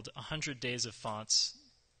called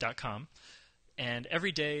 100daysoffonts.com, and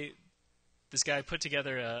every day this guy put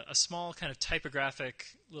together a small kind of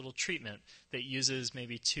typographic little treatment that uses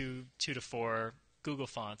maybe two to four Google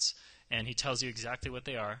fonts, and he tells you exactly what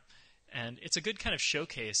they are. And it's a good kind of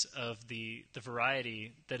showcase of the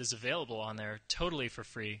variety that is available on there totally for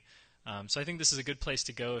free. So I think this is a good place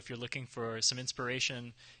to go if you're looking for some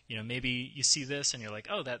inspiration. Maybe you see this and you're like,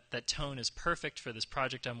 oh, that tone is perfect for this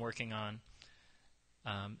project I'm working on.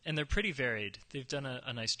 And they're pretty varied. They've done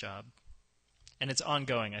a nice job. And it's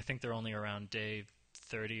ongoing. I think they're only around day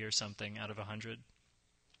 30 or something out of 100.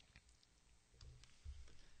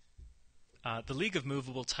 The League of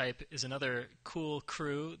Movable Type is another cool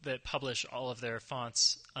crew that publish all of their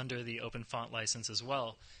fonts under the open font license as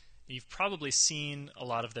well. You've probably seen a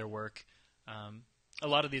lot of their work. A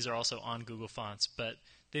lot of these are also on Google Fonts, but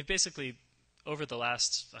they've basically, over the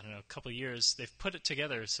last, couple of years, they've put it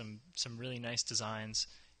together some really nice designs,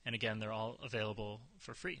 and again, they're all available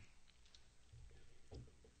for free.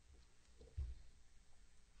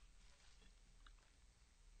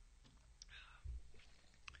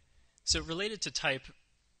 So related to type,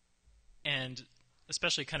 and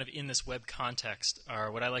especially kind of in this web context,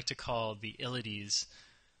 are what I like to call the ilities,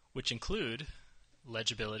 which include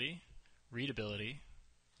legibility, readability,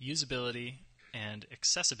 usability, and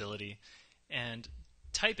accessibility. And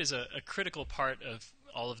type is a critical part of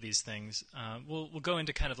all of these things. We'll go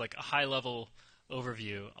into kind of like a high-level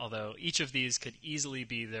overview, although each of these could easily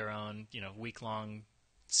be their own week-long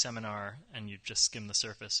seminar, and you just skim the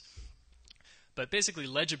surface. But basically,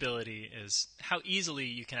 legibility is how easily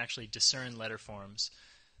you can actually discern letter forms.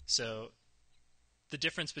 So the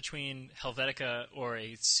difference between Helvetica or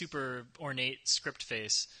a super ornate script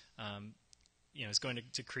face is going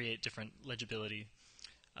to create different legibility.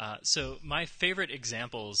 So my favorite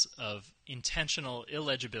examples of intentional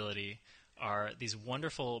illegibility are these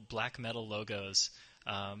wonderful black metal logos.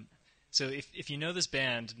 So if you know this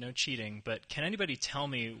band, no cheating, but can anybody tell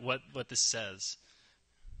me what this says?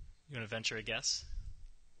 You want to venture a guess?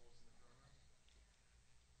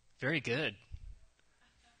 Very good.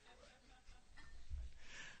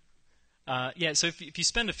 So if you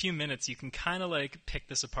spend a few minutes, you can kind of like pick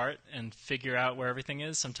this apart and figure out where everything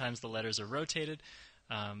is. Sometimes the letters are rotated,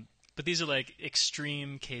 but these are like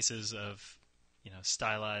extreme cases of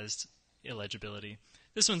stylized illegibility.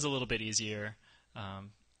 This one's a little bit easier.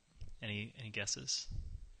 Any guesses?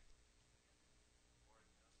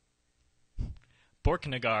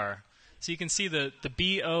 Borknagar. So you can see the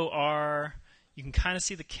B-O-R, you can kind of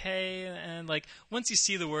see the K, and like once you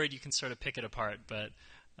see the word, you can sort of pick it apart. But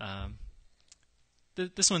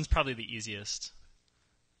this one's probably the easiest.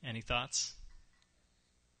 Any thoughts?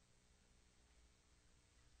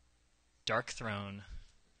 Dark Throne.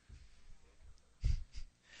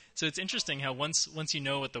 So it's interesting how once you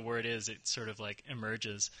know what the word is, it sort of like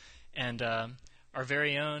emerges. And our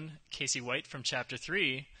very own Casey White from Chapter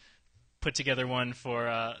 3 put together one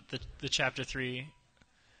for the Chapter 3.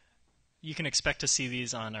 You can expect to see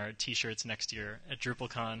these on our T-shirts next year at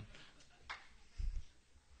DrupalCon.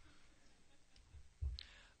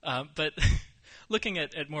 But looking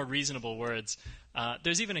at more reasonable words,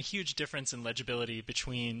 there's even a huge difference in legibility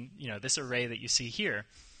between this array that you see here.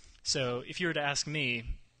 So if you were to ask me,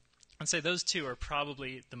 I'd say those two are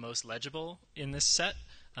probably the most legible in this set.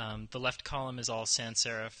 The left column is all sans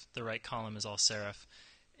serif, the right column is all serif.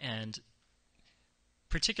 And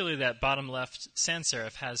particularly that bottom left sans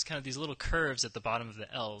serif has kind of these little curves at the bottom of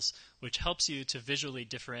the L's, which helps you to visually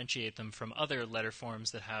differentiate them from other letter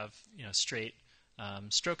forms that have straight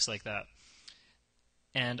strokes like that.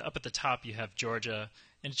 And up at the top you have Georgia,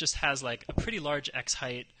 and it just has like a pretty large X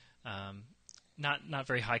height, not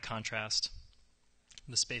very high contrast.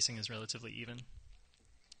 The spacing is relatively even.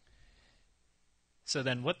 So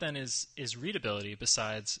then what then is readability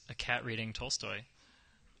besides a cat reading Tolstoy?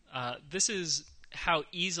 This is how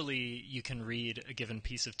easily you can read a given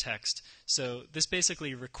piece of text. So this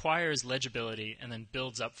basically requires legibility and then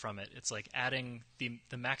builds up from it. It's like adding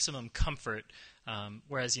the maximum comfort,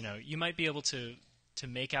 whereas you might be able to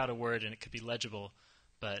make out a word and it could be legible,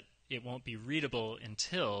 but it won't be readable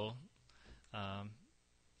until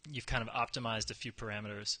you've kind of optimized a few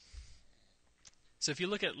parameters. So if you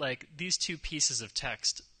look at like these two pieces of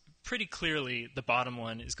text, pretty clearly the bottom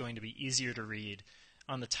one is going to be easier to read.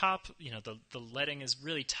 On the top, the leading is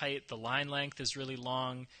really tight, the line length is really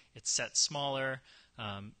long, it's set smaller,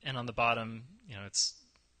 and on the bottom,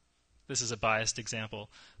 this is a biased example,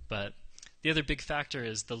 but the other big factor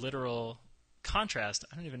is the literal contrast.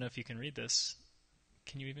 I don't even know if you can read this.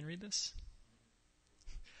 Can you even read this?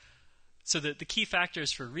 So the key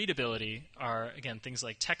factors for readability are, again, things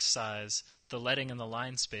like text size, the leading and the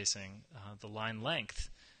line spacing, the line length,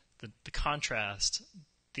 the contrast,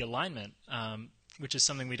 the alignment, which is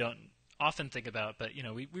something we don't often think about, but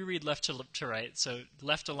we read left to right, so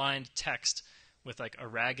left aligned text with like a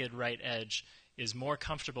ragged right edge is more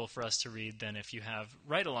comfortable for us to read than if you have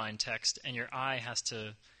right-aligned text and your eye has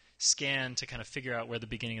to scan to kind of figure out where the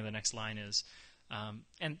beginning of the next line is.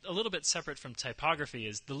 And a little bit separate from typography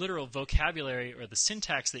is the literal vocabulary or the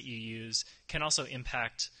syntax that you use can also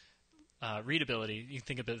impact readability. You can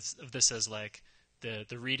think of this as like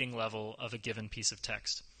the reading level of a given piece of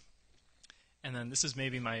text. And then this is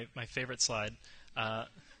maybe my favorite slide.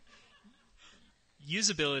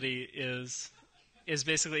 Usability is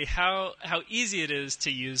basically how easy it is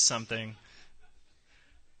to use something.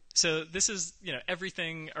 So this is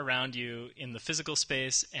everything around you in the physical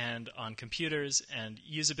space and on computers, and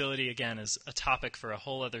usability again is a topic for a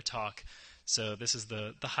whole other talk. So this is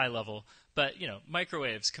the high level. But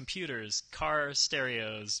microwaves, computers, cars,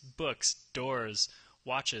 stereos, books, doors,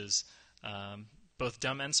 watches, both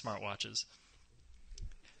dumb and smart watches.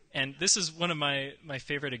 And this is one of my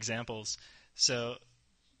favorite examples. So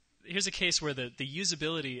here's a case where the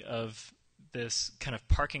usability of this kind of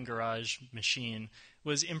parking garage machine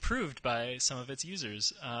was improved by some of its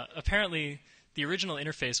users. Apparently, the original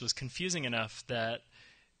interface was confusing enough that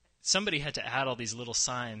somebody had to add all these little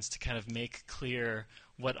signs to kind of make clear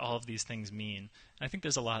what all of these things mean. I think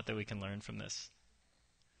there's a lot that we can learn from this.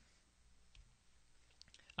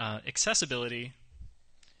 Accessibility.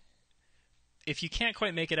 If you can't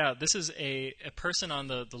quite make it out, this is a person on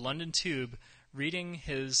the London Tube reading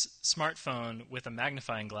his smartphone with a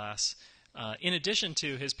magnifying glass, in addition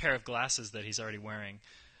to his pair of glasses that he's already wearing.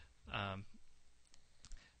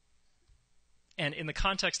 And in the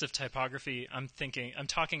context of typography, I'm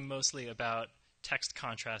talking mostly about text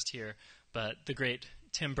contrast here, but the great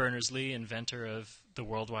Tim Berners-Lee, inventor of the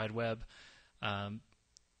World Wide Web,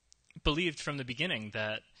 believed from the beginning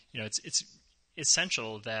that it's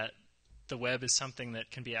essential that the web is something that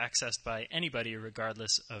can be accessed by anybody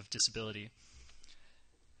regardless of disability.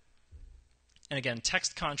 And again,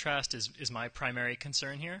 text contrast is my primary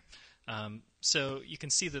concern here. So you can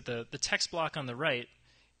see that the text block on the right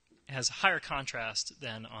has higher contrast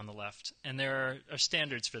than on the left. And there are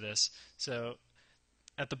standards for this. So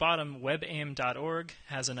at the bottom, webaim.org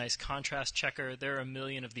has a nice contrast checker. There are a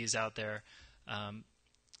million of these out there. And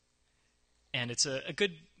it's a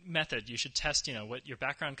good method. You should test what your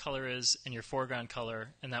background color is and your foreground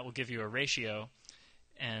color, and that will give you a ratio.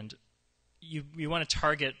 And you want to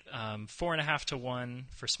target 4.5 to 1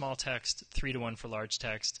 for small text, 3 to 1 for large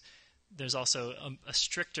text. There's also a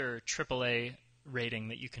stricter AAA rating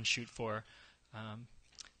that you can shoot for.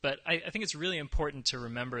 But I think it's really important to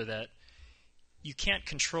remember that you can't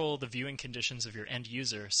control the viewing conditions of your end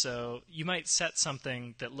user. So you might set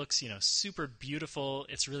something that looks super beautiful,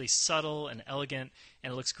 it's really subtle and elegant,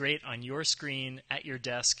 and it looks great on your screen, at your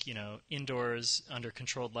desk, indoors, under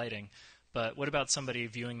controlled lighting. But what about somebody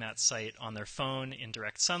viewing that site on their phone in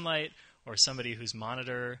direct sunlight, or somebody whose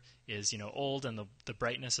monitor is old and the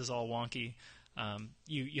brightness is all wonky?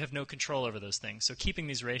 You have no control over those things. So keeping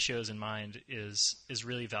these ratios in mind is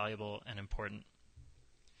really valuable and important.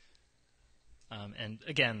 And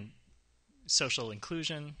again, social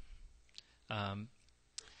inclusion.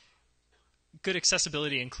 Good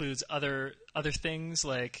accessibility includes other things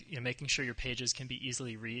like making sure your pages can be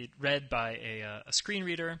easily read by a screen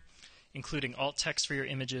reader, including alt text for your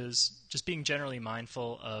images, just being generally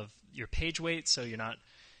mindful of your page weight so you're not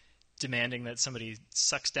demanding that somebody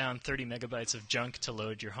sucks down 30 megabytes of junk to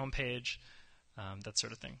load your homepage, that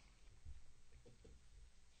sort of thing.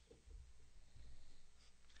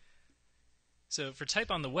 So for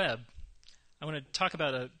type on the web, I want to talk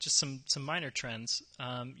about just some minor trends.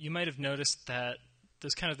 You might have noticed that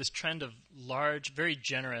there's kind of this trend of large, very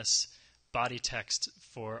generous body text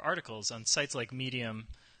for articles on sites like Medium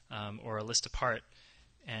or A List Apart.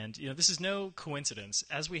 And this is no coincidence.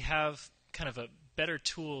 As we have kind of better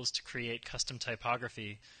tools to create custom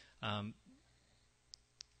typography,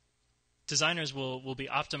 designers will be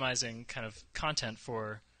optimizing kind of content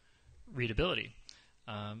for readability.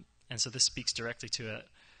 And so this speaks directly to it.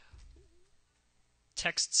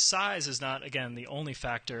 Text size is not, again, the only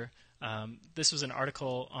factor. This was an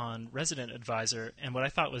article on Resident Advisor, and what I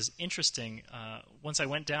thought was interesting, once I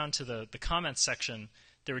went down to the comments section,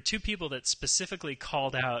 there were two people that specifically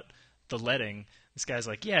called out the leading. This guy's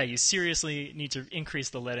like, yeah, you seriously need to increase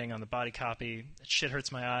the leading on the body copy. That shit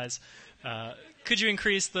hurts my eyes. Could you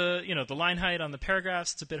increase the line height on the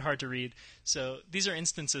paragraphs? It's a bit hard to read. So these are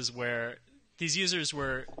instances where these users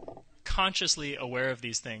were consciously aware of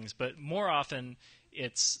these things, but more often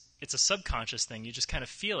it's a subconscious thing. You just kind of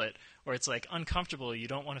feel it, or it's like uncomfortable. You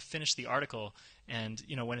don't want to finish the article, and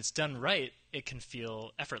when it's done right, it can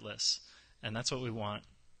feel effortless, and that's what we want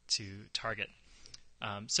to target.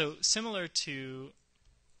 So similar to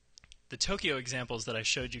the Tokyo examples that I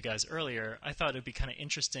showed you guys earlier, I thought it would be kind of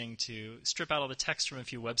interesting to strip out all the text from a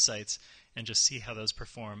few websites and just see how those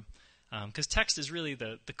perform. Because text is really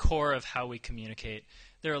the core of how we communicate.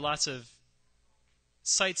 There are lots of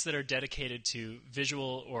sites that are dedicated to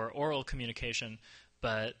visual or oral communication,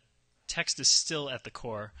 but text is still at the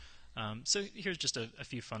core. So here's just a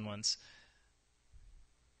few fun ones.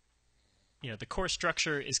 The core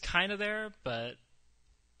structure is kind of there, but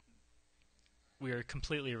we are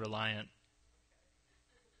completely reliant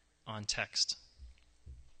on text.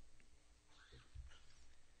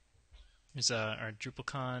 Here's our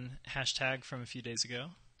DrupalCon hashtag from a few days ago.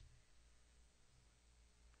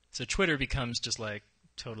 So Twitter becomes just like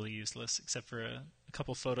totally useless, except for a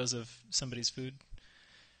couple photos of somebody's food.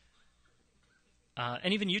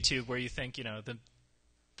 And even YouTube, where you think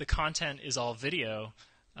the content is all video,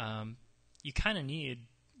 you kind of need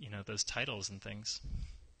those titles and things.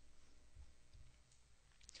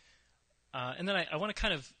 And then I want to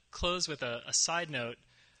kind of close with a side note,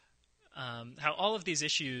 how all of these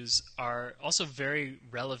issues are also very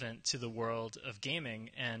relevant to the world of gaming,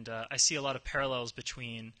 and I see a lot of parallels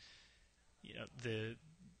between the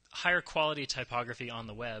higher quality typography on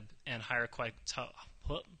the web and higher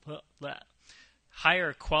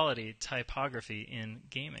quality typography in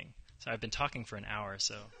gaming. So I've been talking for an hour,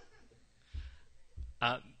 so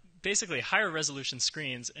basically higher resolution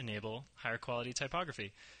screens enable higher quality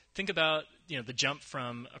typography. Think about the jump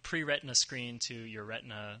from a pre-Retina screen to your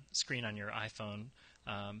Retina screen on your iPhone.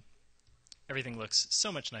 Everything looks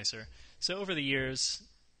so much nicer. So over the years,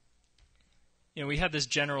 we had this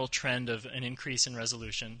general trend of an increase in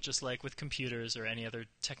resolution, just like with computers or any other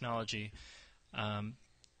technology. And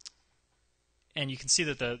you can see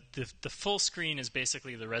that the full screen is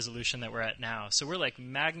basically the resolution that we're at now. So we're like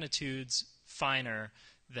magnitudes finer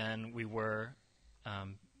than we were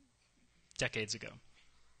decades ago.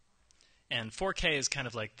 And 4K is kind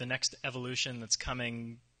of like the next evolution that's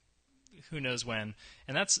coming who knows when.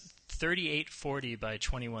 And that's 3840 by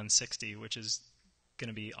 2160, which is going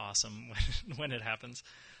to be awesome when it happens.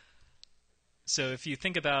 So if you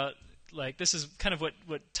think about, this is kind of what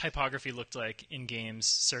typography looked like in games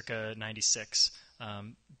circa 96.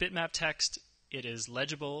 Bitmap text, it is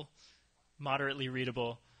legible, moderately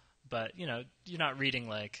readable, but you're not reading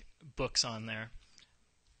like books on there.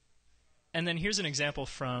 And then here's an example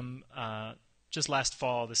from just last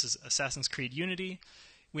fall. This is Assassin's Creed Unity.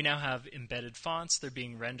 We now have embedded fonts. They're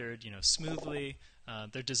being rendered, smoothly.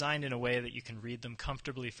 They're designed in a way that you can read them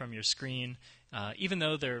comfortably from your screen, even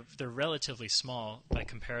though they're relatively small by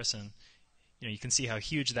comparison. You can see how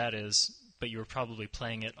huge that is, but you were probably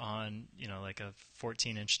playing it on, like a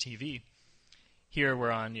 14-inch TV. Here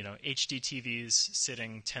we're on, HD TVs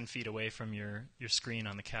sitting 10 feet away from your screen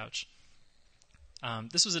on the couch.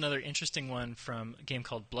 This was another interesting one from a game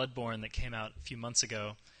called Bloodborne that came out a few months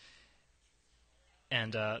ago.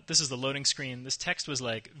 And this is the loading screen. This text was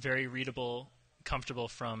like very readable, comfortable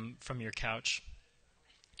from your couch.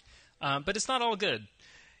 But it's not all good.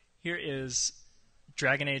 Here is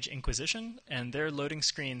Dragon Age Inquisition, and their loading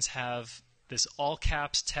screens have this all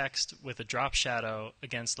caps text with a drop shadow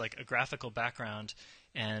against like a graphical background.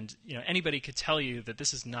 And anybody could tell you that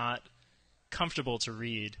this is not comfortable to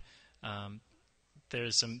read.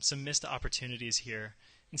 There's some missed opportunities here.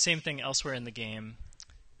 And same thing elsewhere in the game.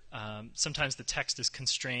 Sometimes the text is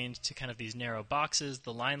constrained to kind of these narrow boxes.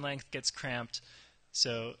 The line length gets cramped.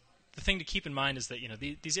 So the thing to keep in mind is that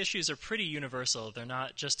these issues are pretty universal. They're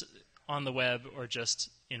not just on the web or just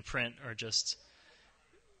in print or just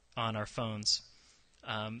on our phones.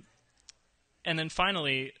 And then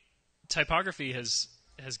finally, typography has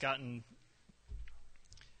gotten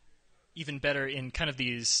even better in kind of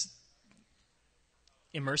these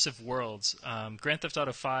immersive worlds. Grand Theft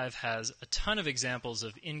Auto 5 has a ton of examples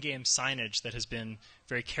of in-game signage that has been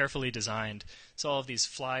very carefully designed. So all of these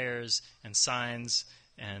flyers and signs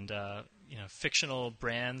and fictional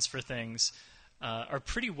brands for things are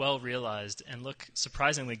pretty well realized and look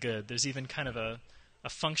surprisingly good. There's even kind of a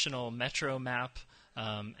functional metro map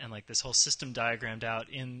and like this whole system diagrammed out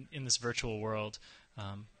in this virtual world.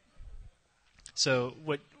 So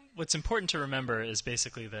what's important to remember is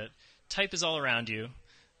basically that type is all around you,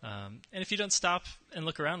 and if you don't stop and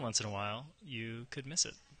look around once in a while, you could miss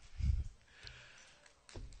it.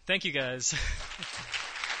 Thank you, guys.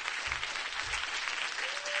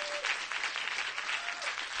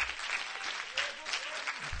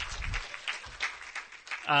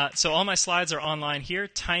 So all my slides are online here,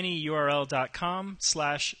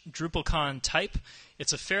 tinyurl.com/DrupalCon type.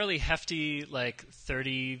 It's a fairly hefty, like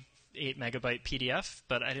 30, 8 megabyte PDF,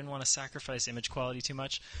 but I didn't want to sacrifice image quality too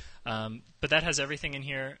much. But that has everything in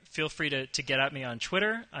here. Feel free to get at me on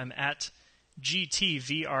Twitter. I'm at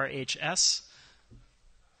GTVRHS.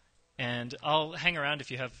 And I'll hang around if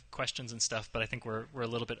you have questions and stuff, but I think we're a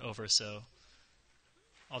little bit over, so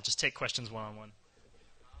I'll just take questions one-on-one.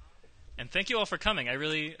 And thank you all for coming. I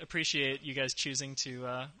really appreciate you guys choosing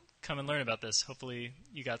to come and learn about this. Hopefully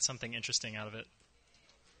you got something interesting out of it.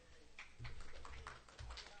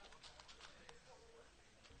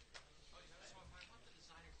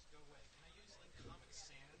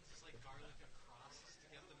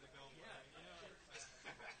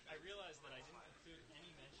 I realized that I didn't include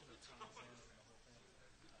any mention of Common Sans in the whole thing.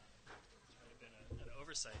 It might have been an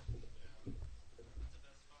oversight.